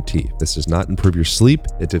back guarantee. If this does not improve your sleep,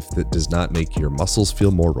 if it does not make your muscles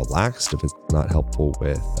feel more relaxed, if it's not helpful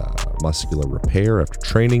with muscular repair after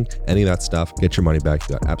training, any of that stuff, get your money back.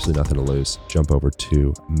 You got absolutely nothing to lose. Jump over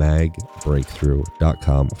to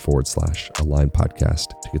magbreakthrough.com/align podcast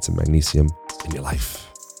to get some magnesium in your life.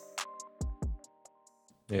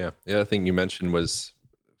 Yeah. The other thing you mentioned was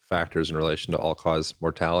factors in relation to all-cause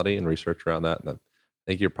mortality and research around that. And I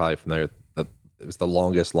think you're probably familiar. It was the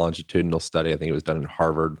longest longitudinal study. I think it was done in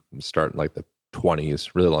Harvard, starting like the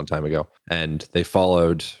 20s, really long time ago. And they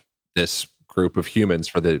followed this group of humans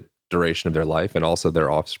for the duration of their life and also their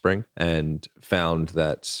offspring, and found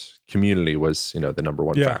that community was, the number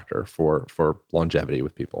one factor for longevity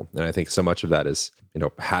with people. And I think so much of that is,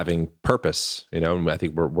 having purpose, and I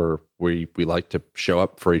think we like to show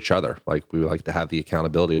up for each other. Like we like to have the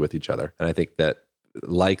accountability with each other. And I think that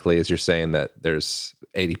likely, as you're saying, that there's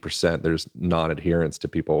 80%, there's non-adherence to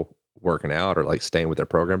people working out or like staying with their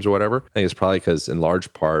programs or whatever. I think it's probably because in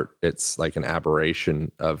large part, it's like an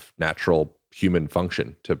aberration of natural human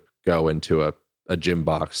function to go into a gym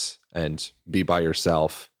box and be by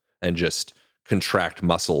yourself and just contract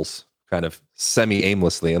muscles kind of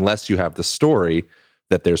semi-aimlessly, unless you have the story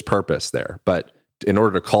that there's purpose there. But in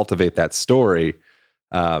order to cultivate that story,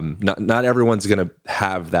 not everyone's going to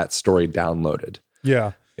have that story downloaded.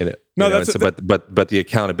 Yeah. In it. No, but the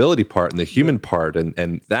accountability part and the human part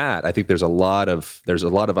and that, I think there's a lot of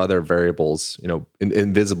other variables,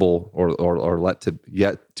 invisible or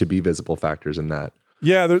yet to be visible factors in that.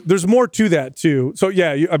 Yeah, there's more to that too. So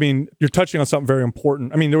yeah, you're touching on something very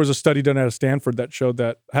important. There was a study done out of Stanford that showed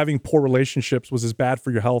that having poor relationships was as bad for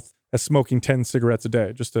your health as smoking 10 cigarettes a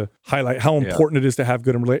day, just to highlight how important it is to have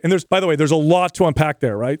good relationships. And by the way, there's a lot to unpack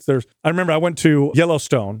there, right? I remember I went to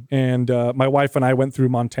Yellowstone, and my wife and I went through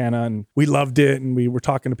Montana, and we loved it, and we were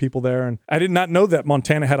talking to people there, and I did not know that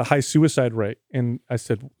Montana had a high suicide rate. And I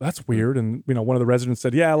said, that's weird. And one of the residents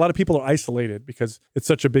said, yeah, a lot of people are isolated because it's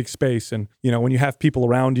such a big space, and when you have people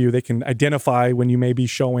around you, they can identify when you may be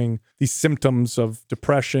showing these symptoms of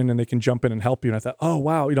depression, and they can jump in and help you. And I thought, oh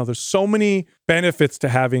wow, there's so many benefits to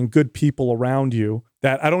having good people around you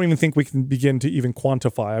that I don't even think we can begin to even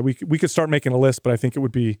quantify. We could start making a list, but I think it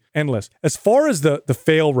would be endless. As far as the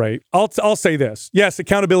fail rate, I'll say this. Yes,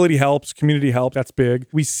 accountability helps, community helps, that's big.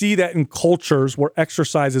 We see that in cultures where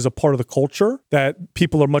exercise is a part of the culture, that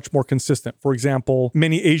people are much more consistent. For example,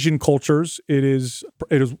 many Asian cultures, it is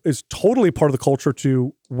totally part of the culture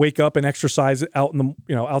to wake up and exercise out in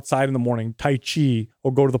the outside in the morning, Tai Chi,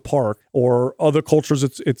 or go to the park. Or other cultures,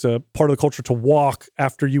 it's a part of the culture to walk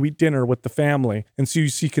after you eat dinner with the family. And so you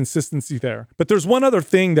see consistency there. But there's one other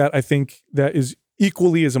thing that I think that is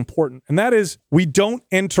equally as important, and that is we don't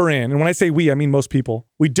enter in, and when I say we, I mean most people,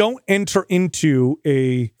 we don't enter into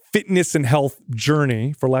a fitness and health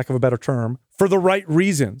journey, for lack of a better term, for the right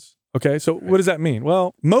reasons. Okay, so what does that mean?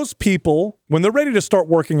 Well, most people, when they're ready to start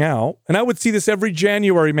working out, and I would see this every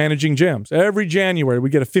January managing gyms, every January we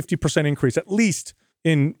get a 50% increase, at least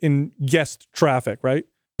in guest traffic, right?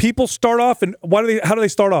 people start off, and how do they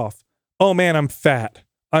start off? Oh man, I'm fat.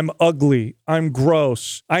 I'm ugly. I'm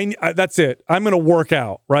gross. That's it. I'm going to work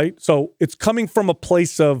out, right? So it's coming from a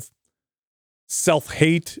place of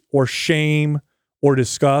self-hate or shame or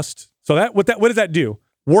disgust. So what does that do?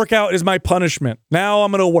 Workout is my punishment. Now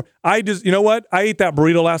I'm going to work. You know what? I ate that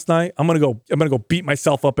burrito last night. I'm going to go beat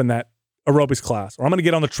myself up in that aerobics class, or I'm going to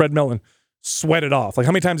get on the treadmill and sweat it off. Like,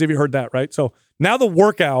 how many times have you heard that, right? So now the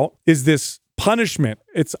workout is this punishment.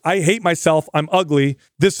 It's, I hate myself. I'm ugly.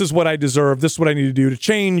 This is what I deserve. This is what I need to do to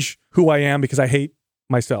change who I am because I hate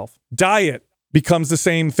myself. Diet becomes the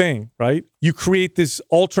same thing, right? You create this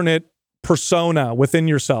alternate persona within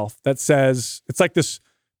yourself that says, it's like this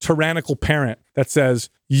tyrannical parent that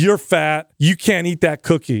says, you're fat, you can't eat that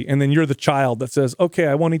cookie. And then you're the child that says, okay,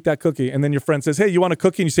 I won't eat that cookie. And then your friend says, hey, you want a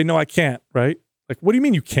cookie? And you say, no, I can't, right? Like, what do you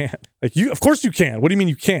mean you can't? Like, of course you can. What do you mean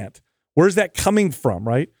you can't? Where's that coming from,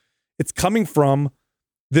 right? It's coming from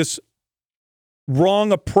this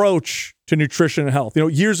wrong approach to nutrition and health.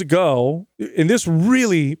 Years ago, and this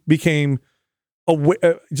really became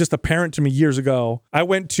just apparent to me years ago, I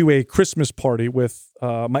went to a Christmas party with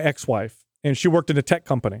my ex-wife. And she worked in a tech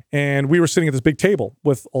company. And we were sitting at this big table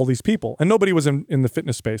with all these people. And nobody was in the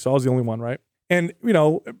fitness space. So I was the only one, right? And,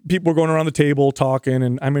 people were going around the table talking,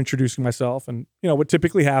 and I'm introducing myself. And, what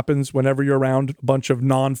typically happens whenever you're around a bunch of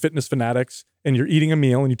non-fitness fanatics and you're eating a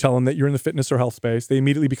meal and you tell them that you're in the fitness or health space, they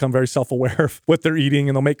immediately become very self-aware of what they're eating.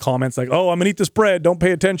 And they'll make comments like, oh, I'm going to eat this bread. Don't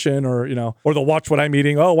pay attention. Or they'll watch what I'm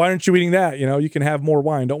eating. Oh, why aren't you eating that? You can have more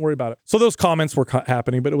wine. Don't worry about it. So those comments were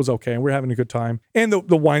happening, but it was okay. And we were having a good time. And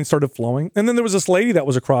the wine started flowing. And then there was this lady that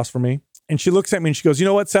was across from me. And she looks at me and she goes, you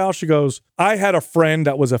know what, Sal? She goes, I had a friend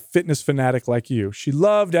that was a fitness fanatic like you. She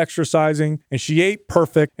loved exercising and she ate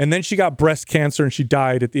perfect. And then she got breast cancer and she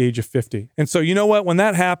died at the age of 50. And so, you know what? When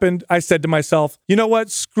that happened, I said to myself, you know what?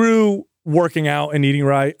 Screw working out and eating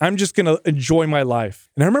right. I'm just going to enjoy my life.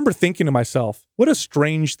 And I remember thinking to myself, what a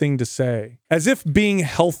strange thing to say. As if being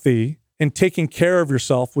healthy and taking care of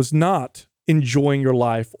yourself was not enjoying your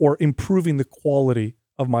life or improving the quality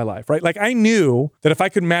of my life, right? Like, I knew that if I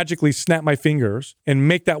could magically snap my fingers and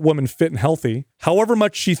make that woman fit and healthy, however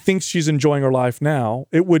much she thinks she's enjoying her life now,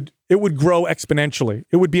 it would grow exponentially.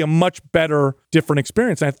 It would be a much better, different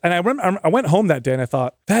experience. And I remember I went home that day and I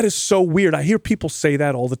thought, that is so weird. I hear people say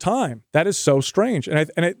that all the time. That is so strange.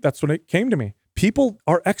 And that's when it came to me. People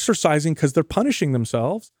are exercising because they're punishing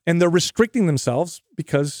themselves and they're restricting themselves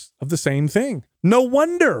because of the same thing. No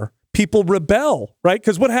wonder people rebel, right?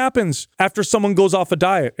 Because what happens after someone goes off a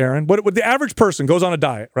diet, Aaron? What the average person goes on a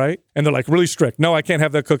diet, right? And they're like really strict. No, I can't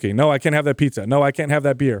have that cookie. No, I can't have that pizza. No, I can't have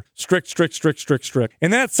that beer. Strict, strict, strict, strict, strict.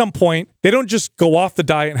 And then at some point, they don't just go off the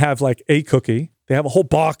diet and have like a cookie. They have a whole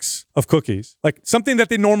box of cookies, like something that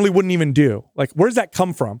they normally wouldn't even do. Like, where does that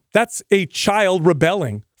come from? That's a child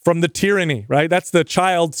rebelling from the tyranny, right? That's the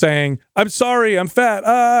child saying, I'm sorry, I'm fat,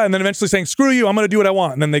 and then eventually saying, screw you, I'm going to do what I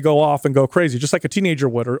want. And then they go off and go crazy, just like a teenager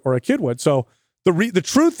would or a kid would. So the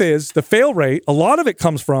truth is, the fail rate, a lot of it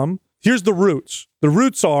comes from, here's the roots. The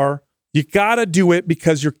roots are, you got to do it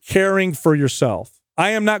because you're caring for yourself.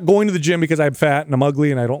 I am not going to the gym because I'm fat and I'm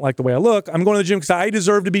ugly and I don't like the way I look. I'm going to the gym because I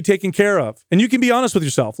deserve to be taken care of. And you can be honest with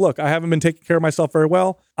yourself. Look, I haven't been taking care of myself very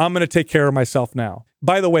well. I'm going to take care of myself now.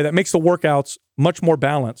 By the way, that makes the workouts much more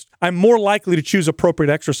balanced. I'm more likely to choose appropriate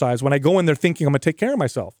exercise when I go in there thinking I'm going to take care of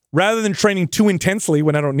myself. Rather than training too intensely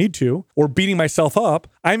when I don't need to or beating myself up,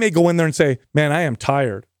 I may go in there and say, man, I am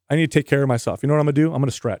tired. I need to take care of myself. You know what I'm going to do? I'm going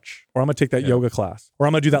to stretch, or I'm going to take that yoga class, or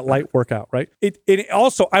I'm going to do that light workout, right? It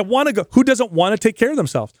also, I want to go, who doesn't want to take care of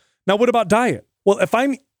themselves? Now, what about diet? Well, if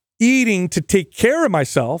I'm eating to take care of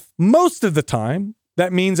myself, most of the time,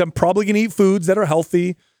 that means I'm probably going to eat foods that are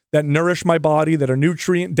healthy, that nourish my body, that are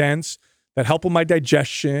nutrient dense, that help with my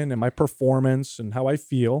digestion and my performance and how I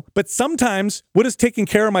feel. But sometimes, what does taking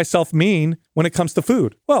care of myself mean when it comes to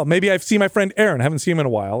food? Well, maybe I've seen my friend Aaron. I haven't seen him in a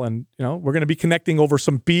while. And, we're going to be connecting over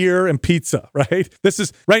some beer and pizza, right? This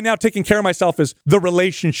is, right now, taking care of myself is the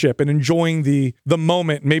relationship and enjoying the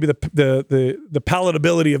moment, maybe the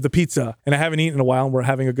palatability of the pizza. And I haven't eaten in a while and we're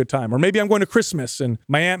having a good time. Or maybe I'm going to Christmas and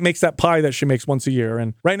my aunt makes that pie that she makes once a year.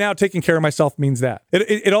 And right now, taking care of myself means that.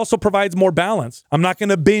 It also provides more balance. I'm not going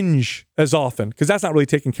to binge as often because that's not really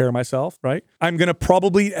taking care of myself, right? I'm going to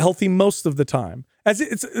probably eat healthy most of the time. As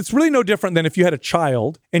it's really no different than if you had a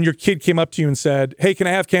child and your kid came up to you and said, hey, can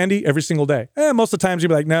I have candy every single day? Most of the times you'd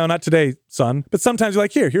be like, no, not today, son. But sometimes you're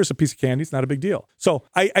like, here's a piece of candy. It's not a big deal. So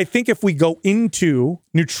I think if we go into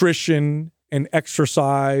nutrition and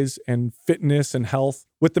exercise and fitness and health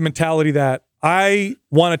with the mentality that I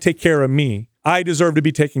want to take care of me, I deserve to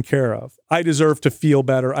be taken care of. I deserve to feel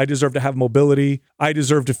better. I deserve to have mobility. I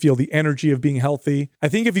deserve to feel the energy of being healthy. I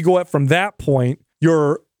think if you go up from that point,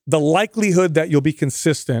 the likelihood that you'll be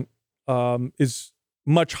consistent is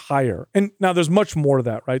much higher. And now there's much more to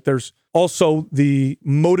that, right? There's also the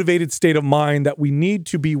motivated state of mind that we need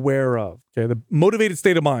to be aware of. Okay, the motivated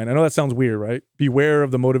state of mind. I know that sounds weird, right? Beware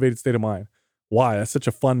of the motivated state of mind. Why? That's such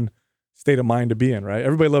a fun state of mind to be in, right?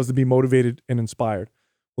 Everybody loves to be motivated and inspired.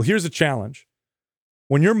 Well, here's a challenge.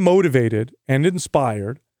 When you're motivated and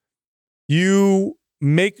inspired, you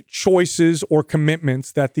make choices or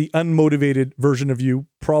commitments that the unmotivated version of you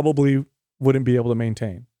probably wouldn't be able to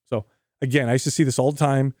maintain. So again, I used to see this all the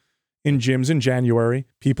time in gyms in January.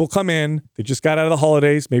 People come in, they just got out of the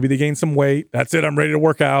holidays, maybe they gained some weight. That's it, I'm ready to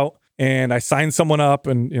work out. And I signed someone up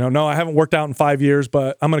and, no, I haven't worked out in 5 years,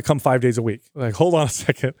 but I'm going to come 5 days a week. Like, hold on a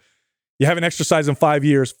second. You haven't exercised in 5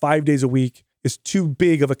 years, 5 days a week is too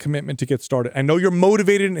big of a commitment to get started. I know you're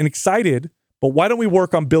motivated and excited, but why don't we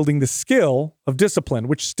work on building the skill of discipline,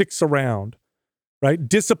 which sticks around, right?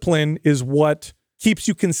 Discipline is what keeps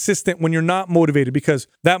you consistent when you're not motivated, because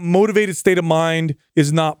that motivated state of mind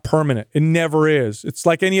is not permanent. It never is. It's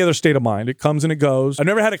like any other state of mind. It comes and it goes. I've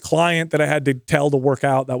never had a client that I had to tell to work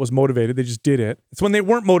out that was motivated. They just did it. It's when they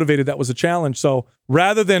weren't motivated that was a challenge. So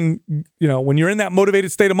rather than, when you're in that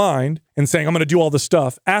motivated state of mind and saying, I'm going to do all this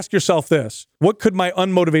stuff, ask yourself this: what could my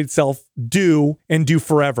unmotivated self do and do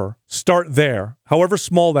forever? Start there. However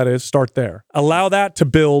small that is, start there. Allow that to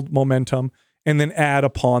build momentum, and then add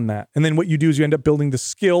upon that. And then what you do is you end up building the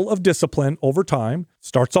skill of discipline over time.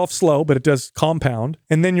 Starts off slow, but it does compound.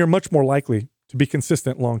 And then you're much more likely to be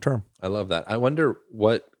consistent long term. I love that. I wonder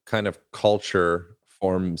what kind of culture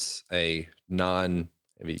forms a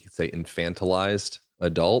maybe you could say infantilized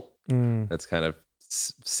adult that's kind of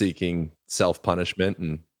seeking self-punishment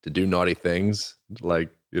and to do naughty things,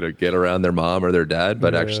 like, get around their mom or their dad,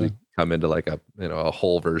 but actually come into like a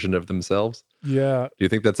whole version of themselves. Yeah. Do you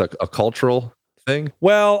think that's a cultural thing?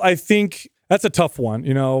 Well, I think that's a tough one.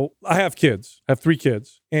 I have kids. I have 3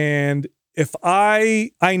 kids. And if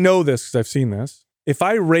I know this because I've seen this, if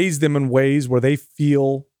I raise them in ways where they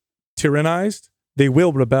feel tyrannized, they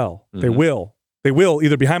will rebel. Mm-hmm. They will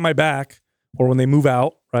either behind my back or when they move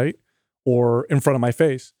out, right? Or in front of my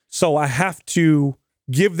face. So I have to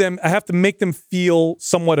make them feel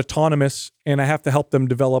somewhat autonomous, and I have to help them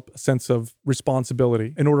develop a sense of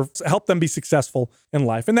responsibility in order to help them be successful in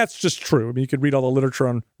life. And that's just true. I mean, you could read all the literature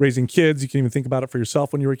on raising kids. You can even think about it for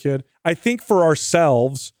yourself when you were a kid. I think for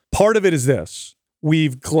ourselves, part of it is this: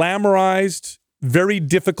 we've glamorized very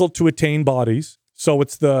difficult to attain bodies. So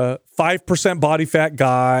it's the 5% body fat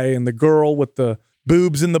guy and the girl with the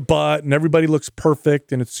boobs in the butt, and everybody looks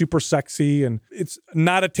perfect and it's super sexy and it's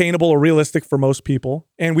not attainable or realistic for most people.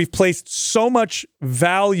 And we've placed so much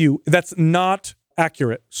value that's not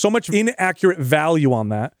accurate, so much inaccurate value on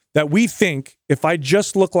that we think if I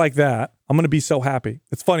just look like that, I'm going to be so happy.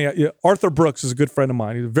 It's funny. Arthur Brooks is a good friend of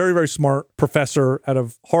mine. He's a very, very smart professor out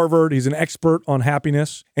of Harvard. He's an expert on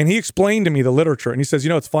happiness. And he explained to me the literature. And he says,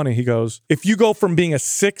 it's funny. He goes, if you go from being a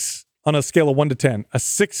 6 on a scale of 1 to 10, a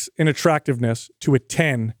 6 in attractiveness to a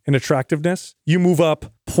 10 in attractiveness, you move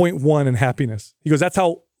up 0.1 in happiness. He goes, that's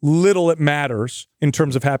how little it matters in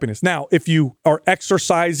terms of happiness. Now, if you are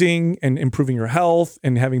exercising and improving your health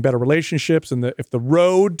and having better relationships, and if the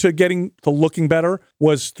road to getting to looking better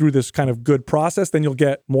was through this kind of good process, then you'll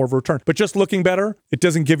get more of a return. But just looking better, it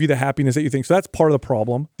doesn't give you the happiness that you think. So that's part of the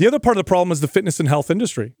problem. The other part of the problem is the fitness and health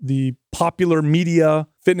industry, the popular media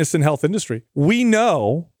fitness and health industry. We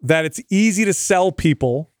know that it's easy to sell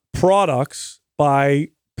people products by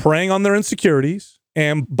preying on their insecurities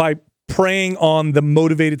and by preying on the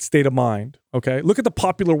motivated state of mind. Okay. Look at the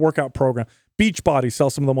popular workout program. Beachbody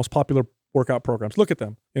sells some of the most popular workout programs. Look at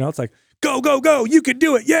them. It's like, go, go, go. You can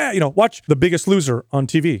do it. Yeah. Watch The Biggest Loser on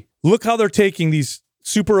TV. Look how they're taking these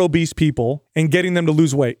super obese people and getting them to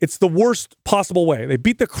lose weight. It's the worst possible way. They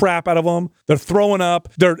beat the crap out of them. They're throwing up.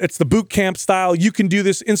 It's the boot camp style. You can do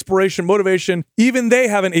this, inspiration, motivation. Even they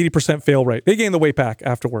have an 80% fail rate. They gain the weight back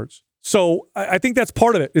afterwards. So I think that's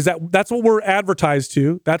part of it, is that's what we're advertised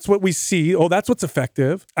to. That's what we see. Oh, that's what's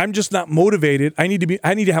effective. I'm just not motivated. I need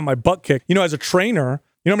to have my butt kicked. As a trainer,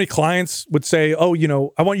 how many clients would say, oh,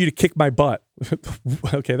 I want you to kick my butt.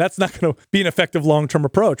 Okay, that's not going to be an effective long-term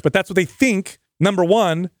approach, but that's what they think, number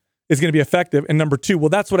one, is going to be effective. And number two, well,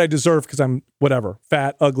 that's what I deserve because I'm whatever,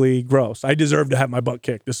 fat, ugly, gross. I deserve to have my butt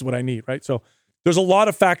kicked. This is what I need, right? So there's a lot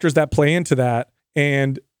of factors that play into that.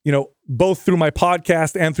 And both through my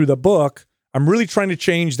podcast and through the book, I'm really trying to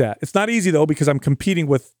change that. It's not easy though, because I'm competing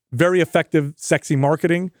with very effective, sexy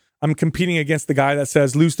marketing. I'm competing against the guy that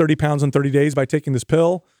says lose 30 pounds in 30 days by taking this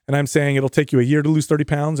pill. And I'm saying it'll take you a year to lose 30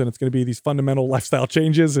 pounds and it's going to be these fundamental lifestyle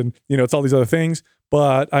changes and, it's all these other things.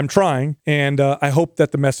 But I'm trying, and I hope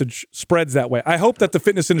that the message spreads that way. I hope that the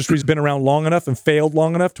fitness industry has been around long enough and failed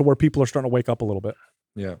long enough to where people are starting to wake up a little bit.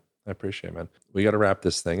 Yeah, I appreciate it, man. We got to wrap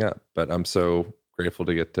this thing up, but I'm so grateful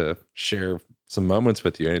to get to share some moments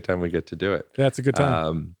with you anytime we get to do it. That's a good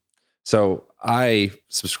time. So I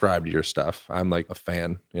subscribe to your stuff. I'm like a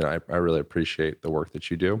fan. I really appreciate the work that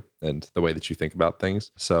you do and the way that you think about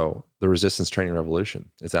things. So the Resistance Training Revolution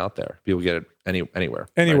is out there. People get it anywhere.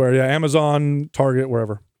 Anywhere, right? yeah. Amazon, Target,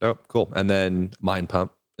 wherever. Oh, cool. And then Mind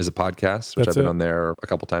Pump is a podcast, which I've been on there a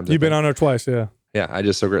couple times. You've been on there twice, yeah. Yeah, I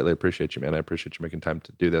just so greatly appreciate you, man. I appreciate you making time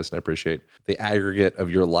to do this, and I appreciate the aggregate of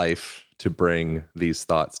your life to bring these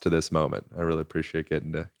thoughts to this moment. I really appreciate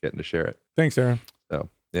getting to share it. Thanks, Aaron. So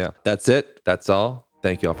yeah, that's it. That's all.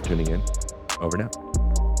 Thank you all for tuning in. Over now.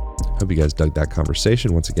 Hope you guys dug that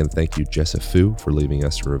conversation. Once again, thank you, Jessa Fu, for leaving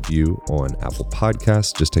us a review on Apple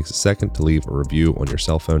Podcasts. Just takes a second to leave a review on your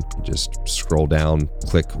cell phone. Just scroll down,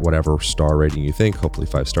 click whatever star rating you think, hopefully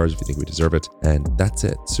 5 stars if you think we deserve it. And that's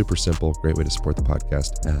it. Super simple. Great way to support the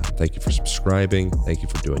podcast. Thank you for subscribing. Thank you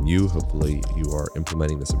for doing you. Hopefully you are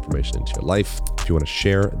implementing this information into your life. If you want to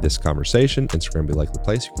share this conversation, Instagram be likely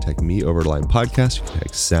place. You can tag me over at Lion Podcast. You can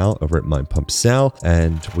tag Sal over at Mind Pump Sal.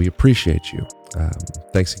 And we appreciate you.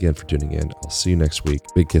 Thanks again for tuning in. I'll see you next week.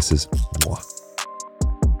 Big kisses. Mwah.